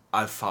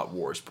 I've fought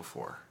wars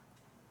before.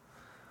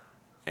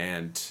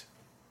 And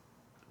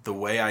the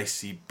way I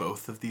see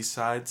both of these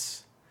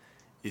sides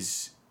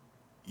is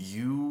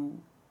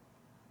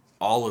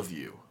all of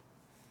you,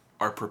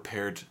 are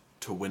prepared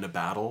to win a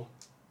battle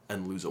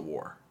and lose a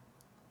war.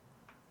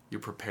 You're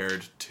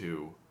prepared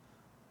to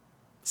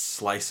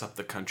slice up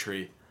the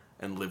country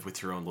and live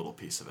with your own little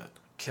piece of it.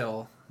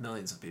 Kill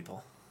millions of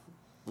people.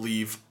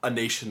 Leave a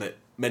nation that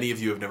many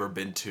of you have never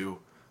been to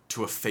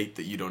a fate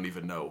that you don't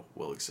even know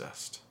will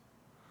exist.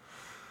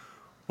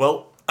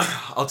 Well,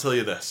 I'll tell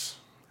you this.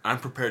 I'm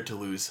prepared to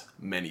lose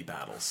many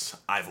battles.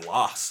 I've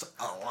lost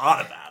a lot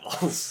of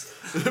battles.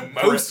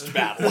 Most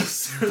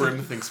battles.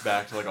 Brim thinks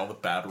back to all the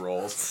bad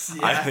rolls.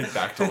 Yeah. I think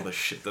back to all the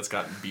shit that's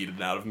gotten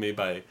beaten out of me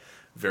by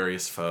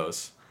various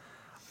foes.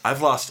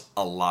 I've lost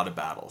a lot of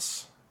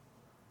battles.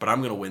 But I'm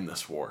going to win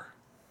this war.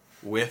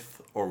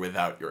 With or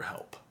without your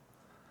help.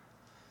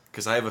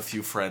 Because I have a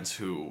few friends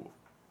who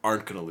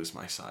aren't going to lose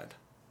my side.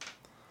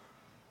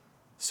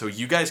 So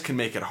you guys can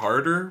make it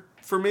harder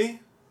for me.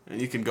 And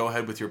you can go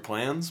ahead with your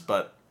plans,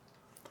 but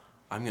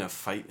I'm going to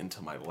fight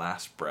until my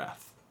last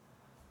breath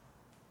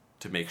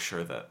to make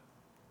sure that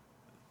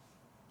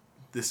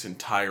this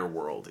entire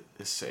world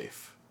is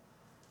safe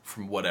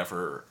from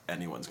whatever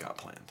anyone's got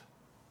planned.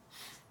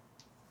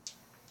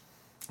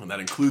 And that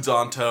includes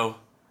Onto,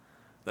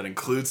 that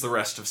includes the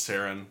rest of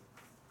Saren.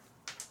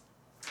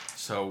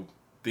 So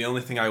the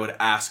only thing I would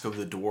ask of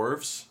the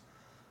dwarves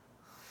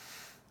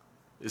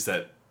is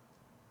that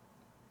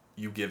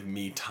you give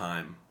me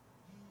time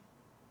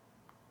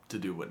to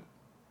do what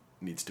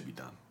needs to be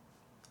done.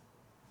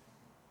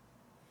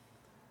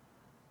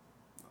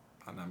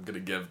 And I'm going to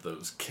give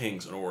those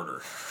kings an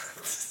order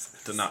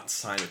to not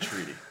sign a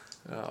treaty.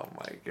 Oh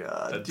my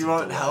god. Do you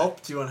want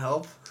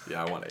help?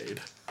 Yeah, I want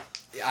aid.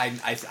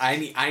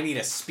 I need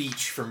a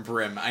speech from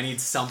Brim. I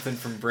need something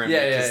from Brim.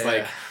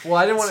 Yeah. Well,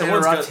 I didn't want to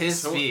interrupt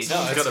his speech.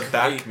 Someone's got to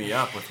back me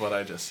up with what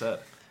I just said.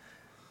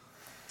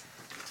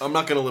 I'm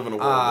not going to live in a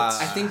world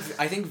that's...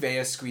 I think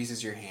Vea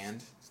squeezes your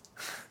hand.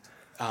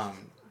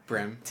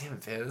 Brim. Damn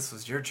it, Vea, this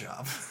was your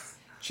job.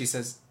 She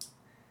says...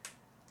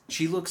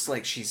 She looks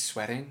like she's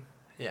sweating.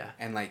 Yeah.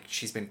 And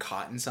she's been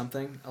caught in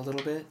something a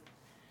little bit.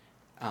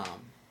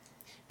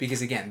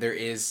 Because again, there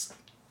is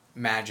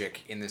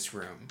magic in this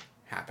room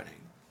happening.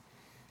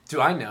 Do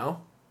I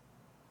know?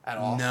 At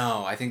all?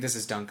 No, I think this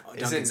is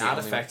Duncan's. Is it not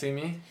affecting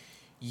me?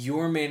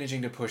 You're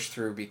managing to push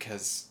through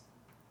because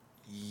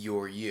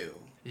you're you.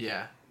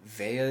 Yeah.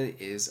 Vea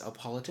is a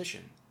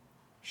politician.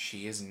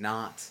 She is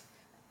not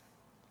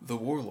the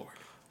warlord.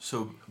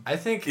 So I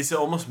think... Is it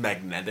almost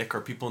magnetic?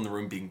 Are people in the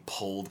room being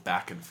pulled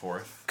back and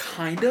forth?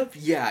 Kind of,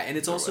 yeah. And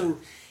it's also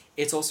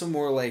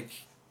more like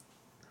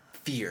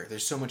fear.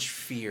 There's so much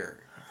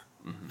fear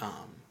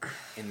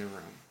in the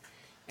room.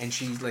 And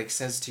she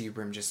says to you,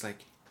 Brim, just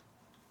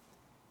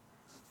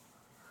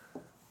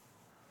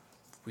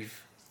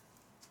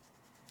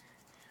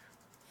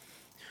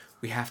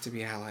we have to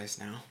be allies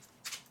now.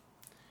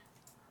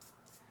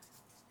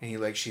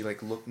 And she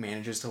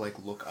manages to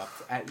look up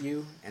at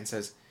you and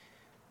says,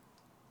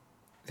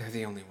 they're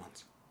the only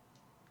ones.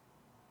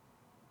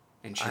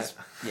 And she's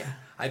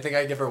I think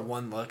I give her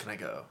one look and I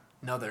go,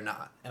 no, they're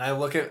not. And I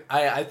look at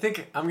I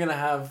think I'm gonna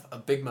have a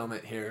big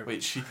moment here.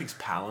 Wait, she thinks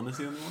Palin is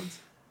the only ones?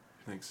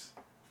 She thinks...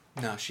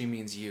 No, she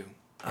means you.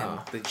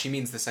 And she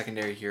means the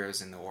secondary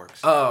heroes in the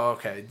orcs. Oh,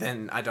 okay.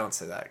 Then I don't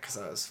say that because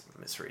I was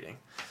misreading.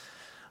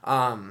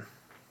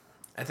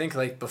 I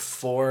think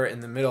before, in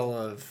the middle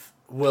of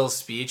Will's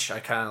speech, I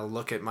kind of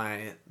look at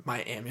my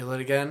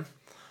amulet again.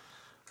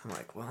 I'm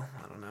like, well,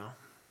 I don't know.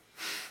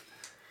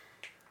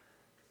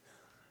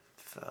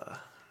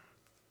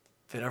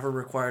 If it ever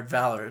required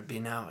valor, it'd be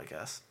now, I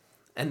guess.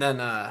 And then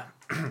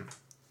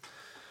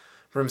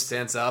Brim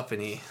stands up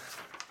and he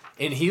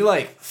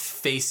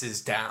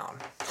faces down.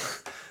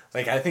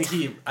 I think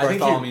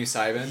Bartholomew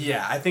Sybin?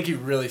 Yeah, I think he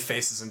really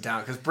faces him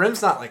down because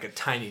Brim's not a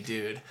tiny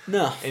dude.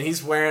 No. And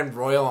he's wearing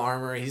royal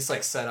armor. He's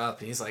set up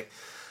and he's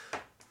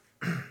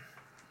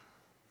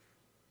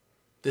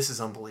this is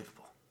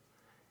unbelievable.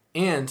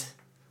 And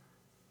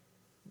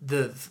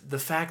the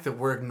fact that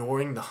we're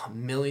ignoring the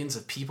millions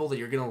of people that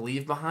you're going to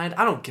leave behind,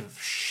 I don't give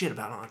a shit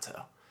about Anto.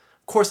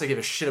 Of course I give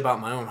a shit about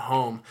my own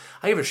home.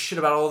 I give a shit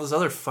about all those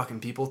other fucking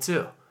people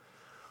too.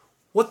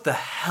 What the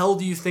hell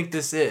do you think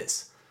this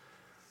is?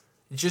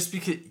 Just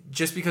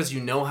because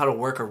you know how to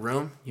work a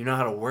room, you know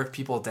how to work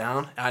people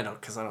down. I know,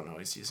 because I don't know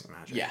he's using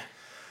magic. Yeah.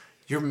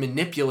 You're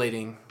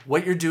manipulating.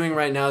 What you're doing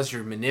right now is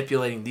you're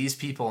manipulating these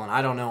people, and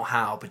I don't know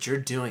how, but you're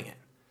doing it.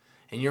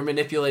 And you're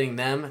manipulating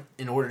them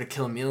in order to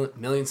kill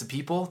millions of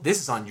people. This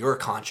is on your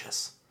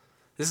conscience.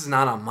 This is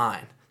not on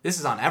mine. This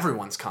is on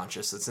everyone's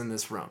conscience that's in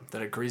this room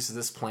that agrees to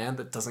this plan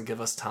that doesn't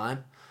give us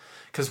time.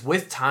 Because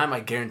with time, I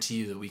guarantee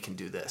you that we can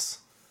do this.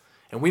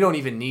 And we don't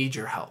even need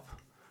your help.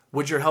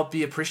 Would your help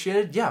be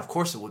appreciated? Yeah, of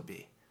course it would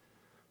be.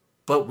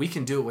 But we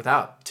can do it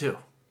without, too.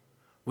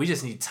 We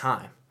just need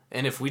time.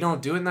 And if we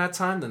don't do it in that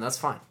time, then that's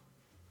fine.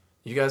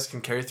 You guys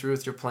can carry through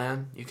with your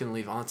plan. You can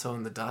leave Anto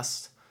in the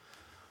dust.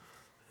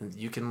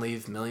 You can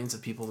leave millions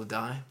of people to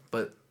die.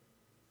 But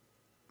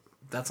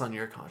that's on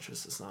your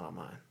conscience. It's not on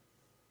mine.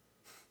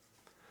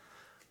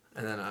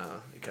 And then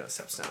he kind of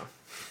steps down.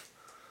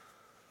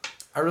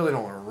 I really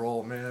don't want to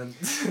roll, man.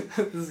 This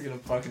is going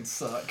to fucking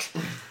suck.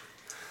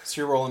 So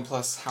you're rolling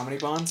plus how many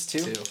bonds? 2?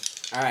 2.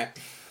 All right.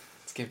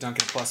 Let's give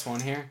Duncan a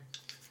 +1 here.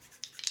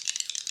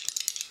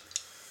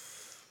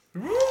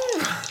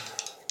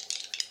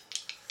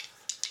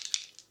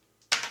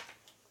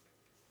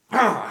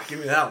 Give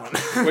me that one.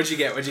 What'd you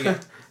get?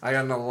 I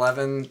got an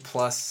 11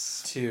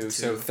 plus 2,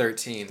 so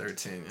 13.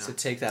 13, yeah. So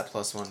take that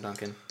 +1,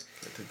 Duncan.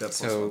 I think that's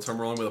so I'm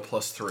rolling with a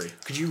 +3.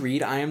 Could you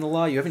read I Am the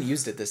Law? You haven't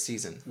used it this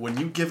season. When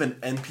you give an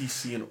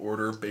NPC an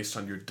order based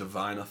on your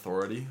divine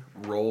authority,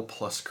 roll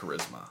plus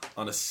charisma.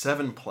 On a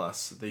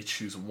 7+, they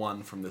choose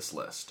 1 from this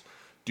list.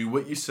 Do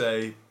what you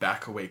say,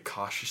 back away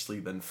cautiously,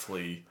 then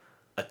flee,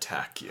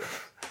 attack you.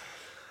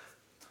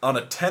 On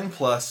a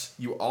 10+,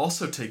 you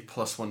also take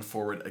 +1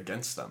 forward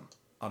against them.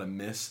 On a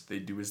miss, they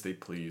do as they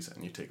please,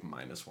 and you take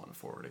 -1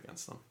 forward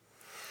against them.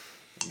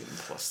 I'm getting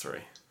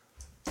 +3.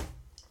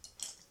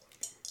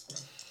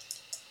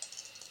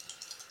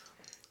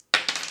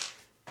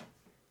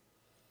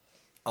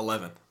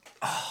 $11.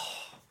 All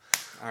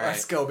right.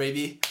 Let's go,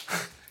 baby.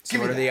 So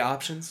what are the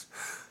options?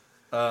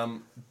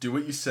 Do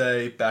what you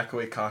say, back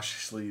away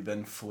cautiously,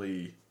 then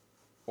flee,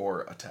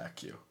 or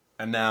attack you.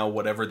 And now,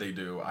 whatever they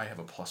do, I have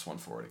a +1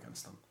 forward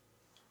against them.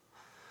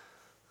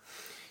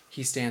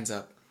 He stands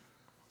up.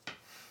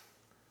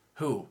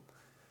 Who?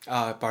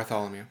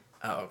 Bartholomew.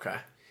 Oh, okay.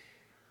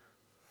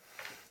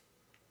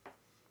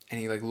 And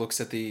he like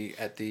looks at the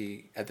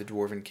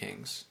dwarven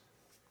kings.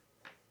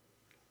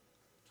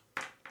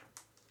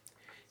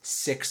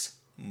 6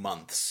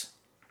 months.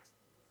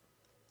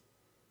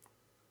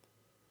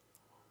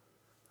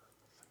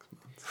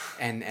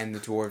 And the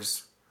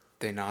dwarves,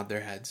 they nod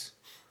their heads.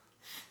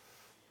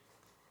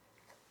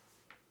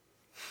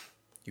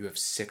 You have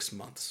 6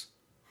 months.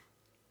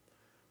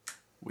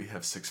 We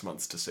have 6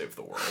 months to save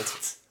the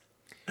world.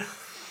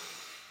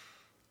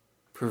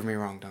 Prove me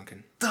wrong,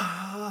 Duncan.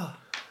 And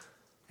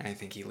I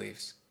think he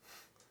leaves.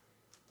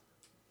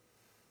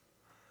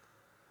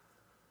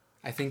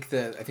 I think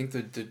the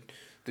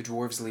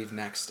dwarves leave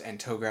next, and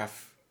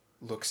Tograph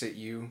looks at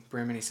you,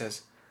 Brim, and he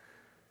says,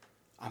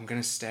 I'm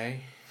gonna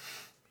stay.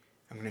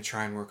 I'm gonna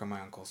try and work on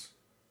my uncles.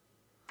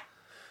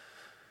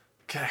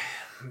 Okay.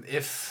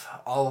 If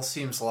all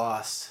seems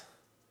lost,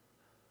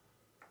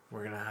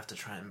 we're gonna have to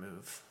try and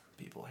move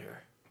people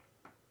here.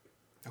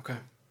 Okay.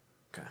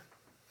 Okay.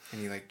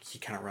 And he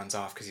kind of runs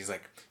off because he's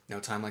like, no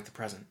time like the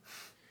present.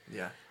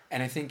 Yeah.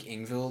 And I think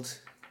Ingvild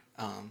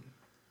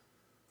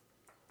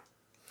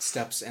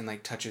steps and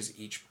like touches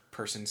each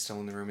person still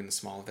in the room in the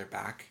small of their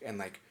back and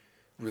like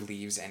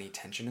relieves any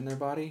tension in their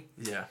body.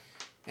 Yeah.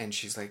 And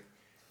she's like,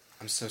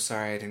 I'm so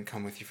sorry I didn't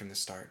come with you from the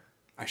start.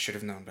 I should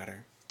have known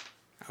better.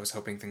 I was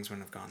hoping things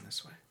wouldn't have gone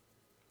this way.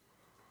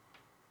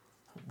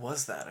 What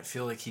was that? I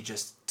feel like he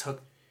just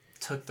took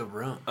the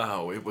room.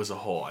 Oh, it was a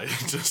whole. I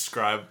didn't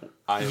describe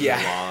I Am the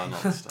Yeah. Law and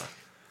all this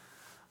stuff.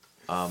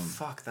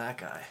 Fuck that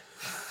guy.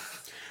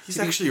 He's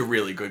actually a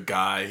really good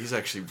guy. He's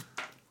actually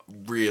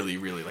really,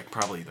 really, like,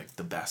 probably, like,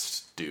 the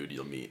best dude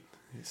you'll meet.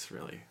 He's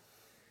really...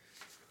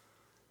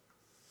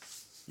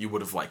 You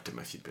would have liked him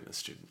if you'd been a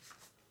student.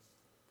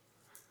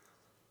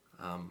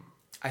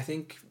 I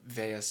think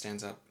Vea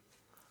stands up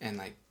and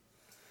like...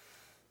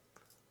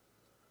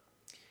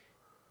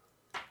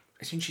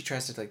 I think she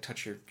tries to like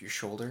touch your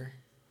shoulder,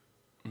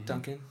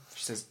 Duncan.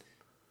 She says,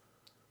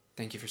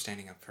 thank you for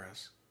standing up for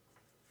us.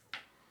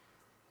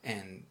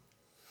 And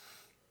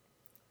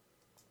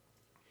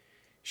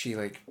she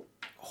like...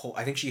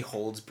 I think she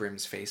holds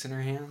Brim's face in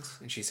her hands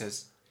and she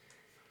says,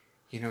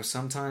 you know,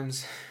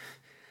 sometimes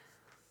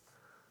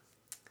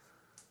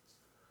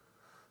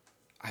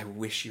I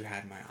wish you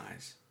had my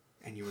eyes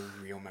and you were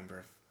a real member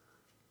of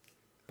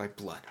my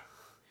blood.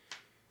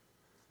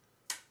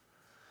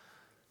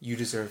 You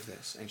deserve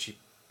this. And she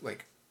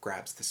like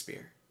grabs the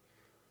spear.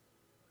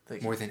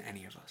 Thank More you. than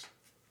any of us.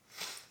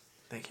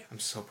 Thank you. I'm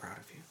so proud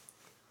of you.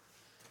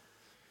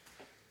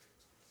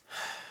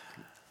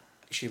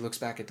 She looks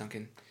back at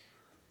Duncan.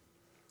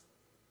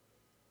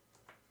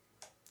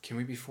 Can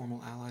we be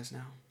formal allies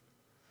now?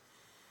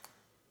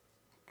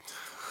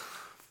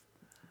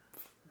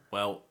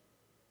 Well,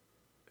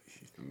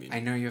 I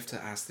know you have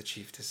to ask the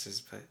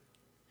chiefesses, but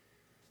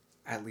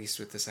at least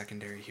with the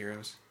secondary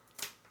heroes.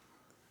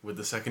 with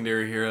the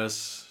secondary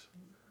heroes,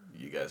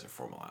 you guys are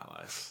formal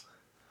allies.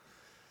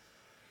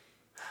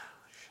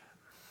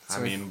 So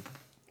I mean,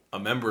 a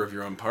member of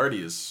your own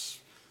party is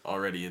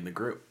already in the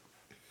group.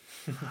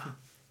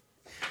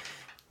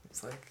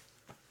 It's like,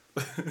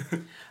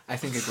 I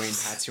think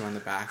Egwene pats you on the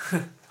back.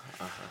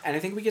 And I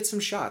think we get some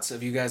shots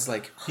of you guys,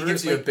 like... he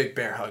gives you a big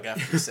bear hug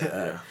after you say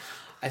that. Yeah.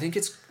 I think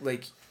it's,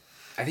 like...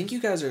 I think you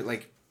guys are,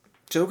 like...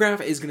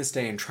 Jograph is going to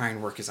stay and try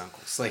and work his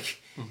uncles.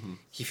 Like,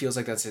 he feels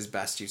like that's his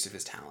best use of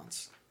his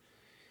talents.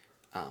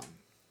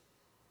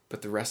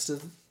 But the rest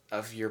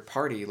of your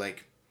party,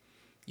 like...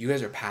 You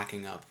guys are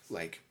packing up,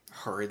 like,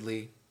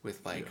 hurriedly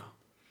with, like... Yeah.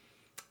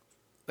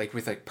 Like,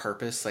 with, like,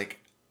 purpose. Like,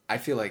 I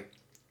feel like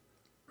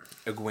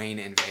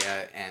Egwene and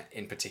Vea,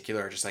 in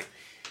particular, are just like...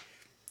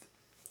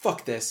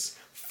 Fuck this.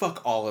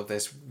 Fuck all of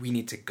this. We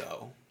need to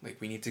go.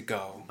 Like, we need to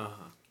go.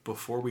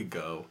 Before we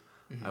go,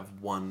 I have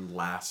one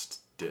last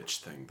ditch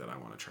thing that I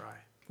want to try.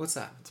 What's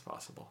that? It's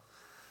possible.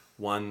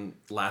 One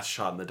last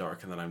shot in the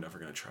dark, and then I'm never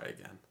going to try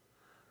again.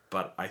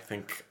 But I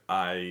think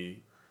I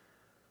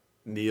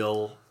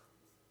kneel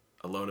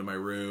alone in my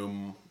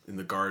room, in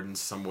the garden,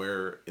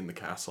 somewhere in the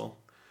castle,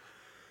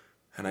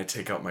 and I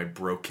take out my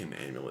broken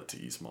amulet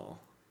to Ismael,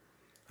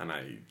 and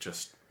I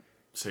just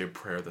say a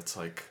prayer that's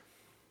like,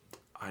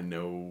 I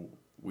know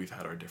we've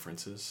had our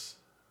differences,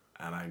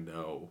 and I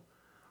know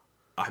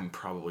I'm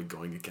probably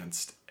going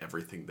against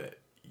everything that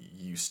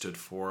you stood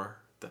for,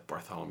 that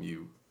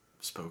Bartholomew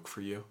spoke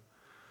for you.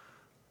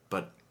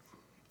 But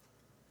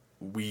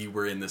we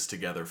were in this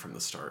together from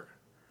the start.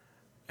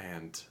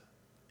 And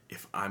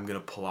if I'm going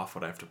to pull off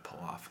what I have to pull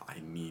off, I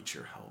need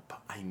your help.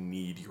 I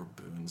need your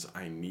boons.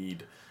 I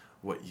need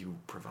what you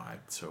provide.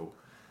 So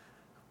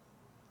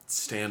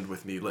stand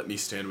with me. Let me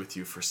stand with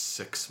you for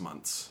 6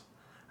 months.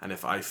 And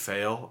if I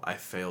fail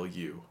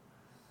you.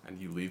 And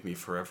you leave me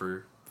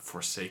forever,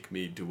 forsake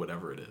me, do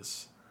whatever it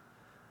is.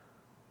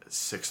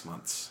 6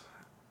 months.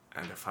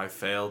 And if I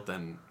failed,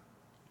 then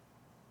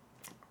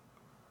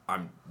I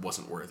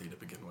wasn't worthy to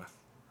begin with.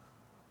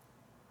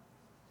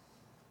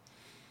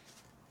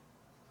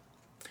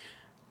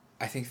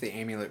 I think the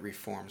amulet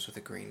reforms with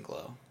a green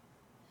glow.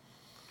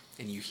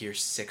 And you hear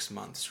 6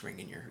 months ring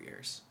in your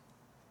ears.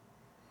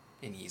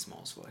 In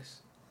Ismael's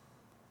voice.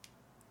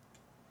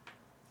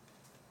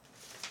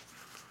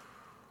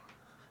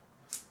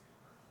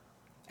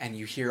 And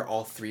you hear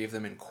all three of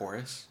them in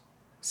chorus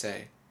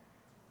say,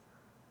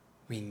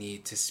 "We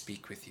need to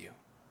speak with you.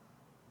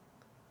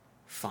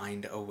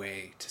 Find a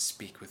way to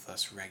speak with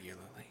us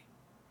regularly.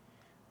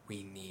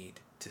 We need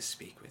to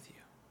speak with you."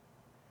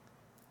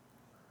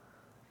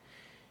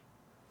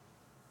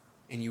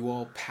 And you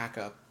all pack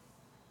up,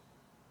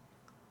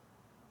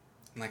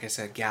 and like I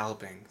said,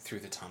 galloping through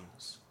the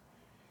tunnels.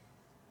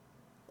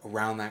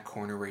 Around that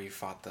corner where you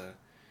fought the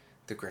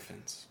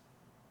griffins.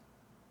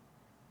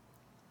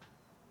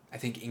 I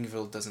think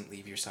Ingvild doesn't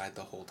leave your side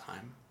the whole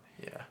time.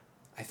 Yeah.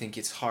 I think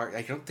it's hard.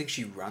 I don't think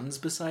she runs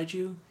beside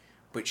you,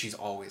 but she's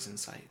always in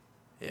sight.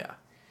 Yeah.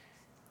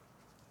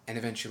 And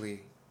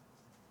eventually,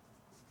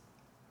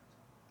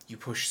 you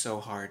push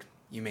so hard,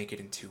 you make it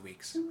in 2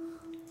 weeks.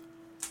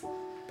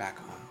 Back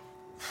home.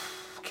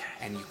 Okay.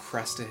 And you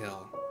crest a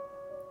hill,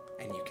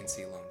 and you can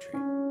see Lone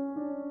Tree.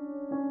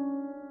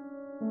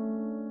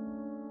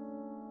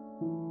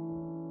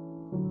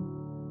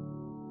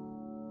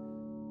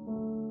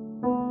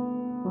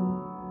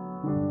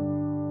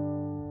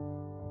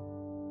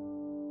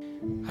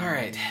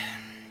 Alright,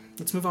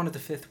 let's move on to the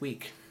 5th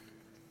week.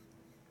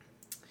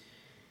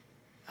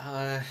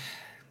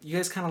 You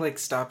guys kind of like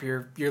stop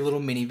your little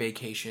mini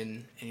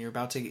vacation, and you're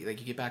about to you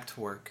get back to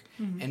work,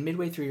 and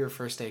midway through your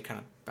first day, kind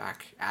of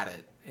back at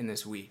it in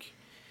this week,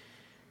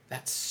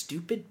 that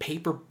stupid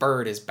paper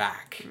bird is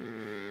back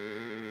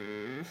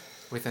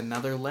with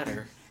another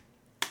letter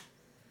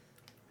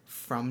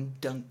from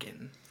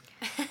Duncan.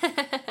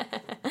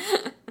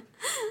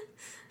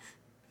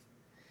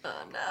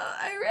 Oh no,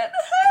 I read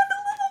ahead a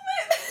little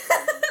bit.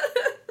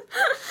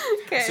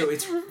 Okay. So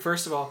it's,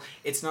 first of all,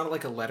 it's not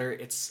like a letter.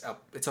 It's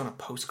on a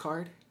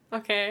postcard.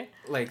 Okay.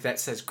 Like that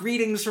says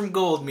 "Greetings from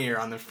Goldmere"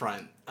 on the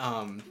front.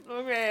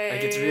 Okay.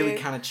 Like it's really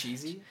kind of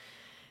cheesy.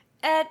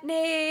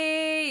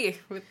 Etne!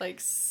 With like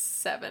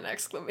 7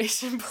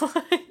 exclamation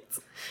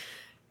points.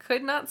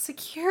 Could not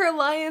secure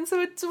alliance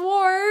with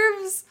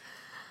dwarves.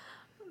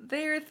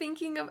 They are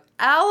thinking of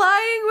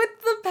allying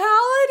with the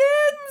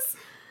paladins.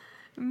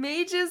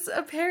 Mages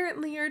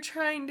apparently are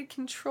trying to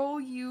control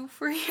you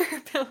for your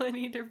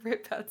ability to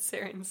rip out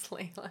Saren's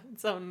ley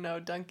lines. Oh no,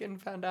 Duncan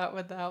found out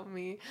without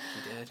me.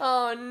 He did.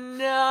 Oh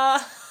no.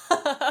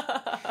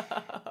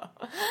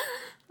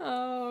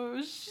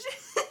 Oh shit.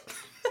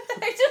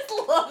 I just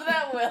love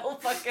that Will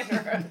fucking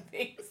wrote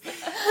things.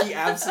 He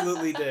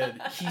absolutely did.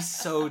 He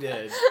so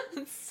did.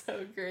 It's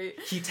so great.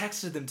 He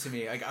texted them to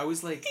me. Like I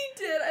was like, He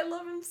did. I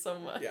love him so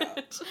much.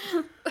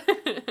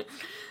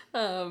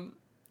 Yeah.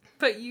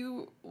 But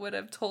you would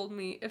have told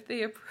me if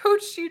they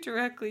approached you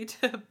directly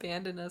to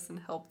abandon us and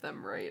help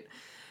them, right?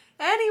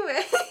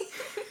 Anyway.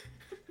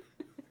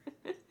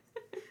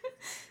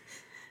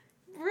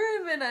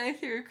 Brim and I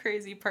threw a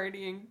crazy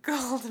party in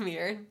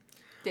Goldmere.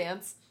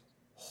 Dance.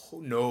 Oh,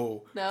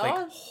 no. No?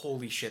 Like,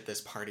 holy shit,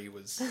 this party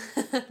was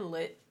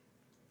Lit.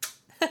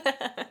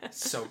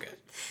 so good.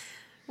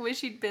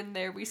 Wish you'd been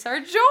there. We saw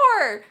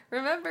Jor!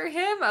 Remember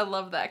him? I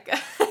love that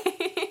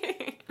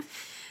guy.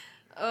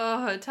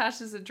 Oh,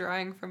 attaches a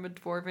drawing from a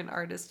dwarven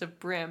artist of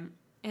Brim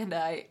and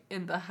I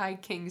in the High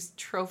King's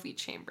trophy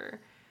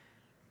chamber.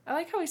 I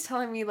like how he's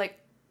telling me, like,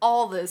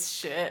 all this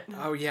shit.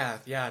 Oh, yeah,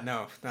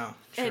 no.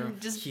 True. And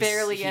just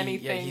barely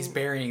anything. Yeah, he's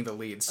burying the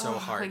lead so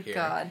hard my here.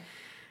 God.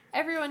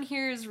 Everyone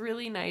here is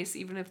really nice,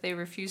 even if they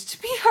refuse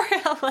to be our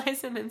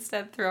allies and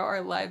instead throw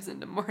our lives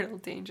into mortal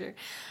danger.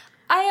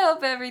 I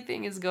hope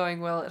everything is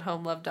going well at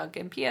home, love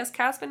Duncan. P.S.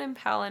 Caspian and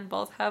Palin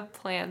both have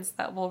plans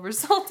that will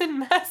result in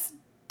mass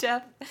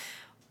death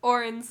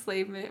or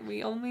enslavement.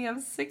 We only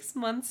have 6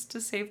 months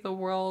to save the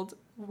world.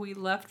 We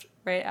left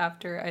right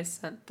after I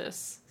sent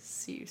this.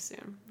 See you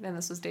soon. And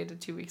this was dated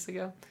 2 weeks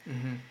ago.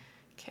 Mm-hmm.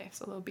 Okay,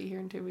 so they'll be here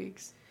in 2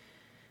 weeks.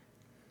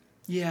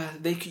 Yeah,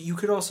 you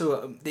could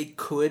also, they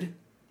could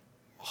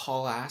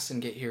haul ass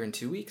and get here in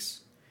 2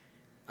 weeks.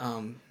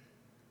 But...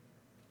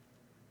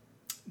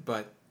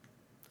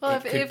 Well,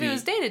 if it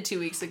was dated 2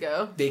 weeks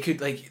ago. They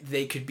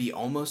could be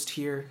almost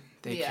here.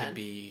 They could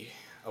be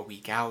a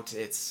week out.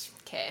 It's...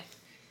 Okay.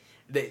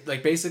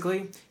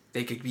 Basically,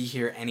 they could be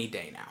here any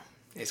day now,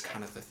 is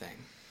kind of the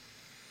thing.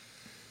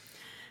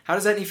 How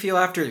does Etney feel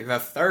after the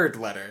third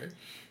letter?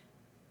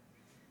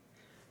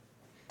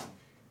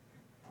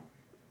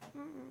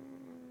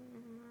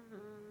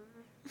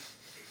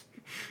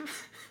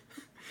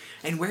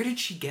 And where did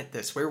she get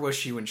this? Where was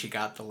she when she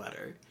got the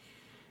letter?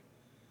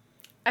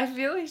 I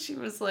feel like she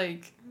was,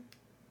 like,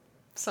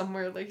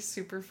 somewhere, like,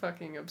 super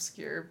fucking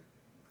obscure.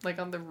 Like,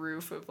 on the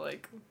roof of,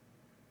 like,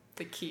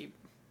 the keep.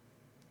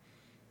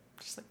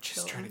 Just, like,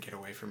 chilling. Just trying to get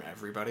away from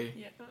everybody.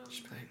 Yeah.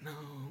 She'd be like, no.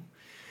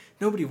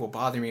 Nobody will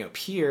bother me up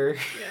here.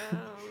 Yeah.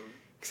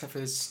 Except for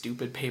this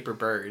stupid paper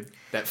bird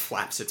that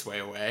flaps its way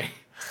away.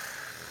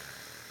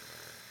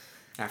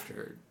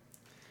 After...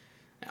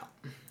 No.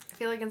 I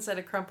feel like instead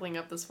of crumpling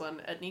up this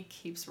one, Etney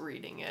keeps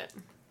reading it.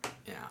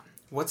 Yeah.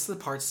 What are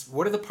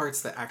the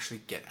parts that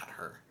actually get at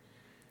her?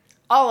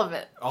 All of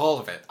it. All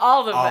of it.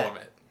 All of it. All of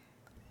it.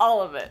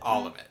 All of it.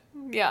 All of it.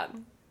 Yeah.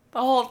 The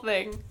whole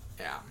thing.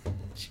 Yeah.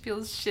 She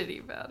feels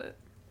shitty about it.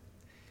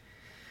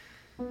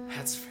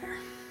 That's fair.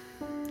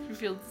 She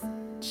feels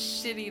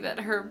shitty that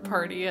her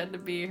party had to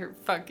be her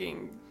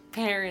fucking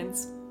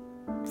parents'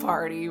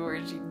 party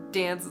where she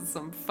danced with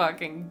some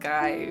fucking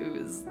guy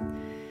who's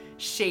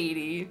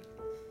shady.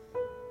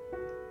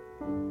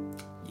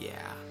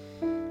 Yeah.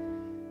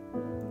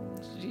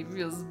 She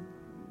feels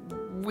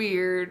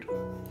weird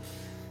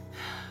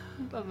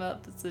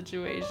about the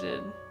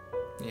situation.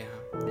 Yeah.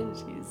 And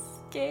she's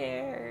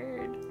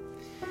scared.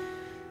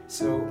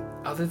 So,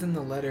 other than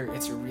the letter,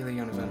 it's a really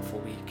uneventful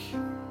week.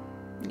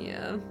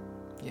 Yeah.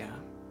 Yeah.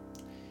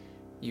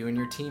 You and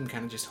your team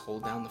kind of just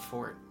hold down the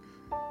fort.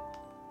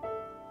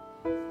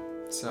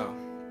 So,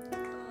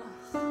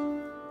 I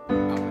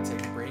want to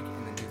take a break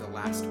and then do the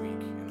last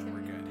week.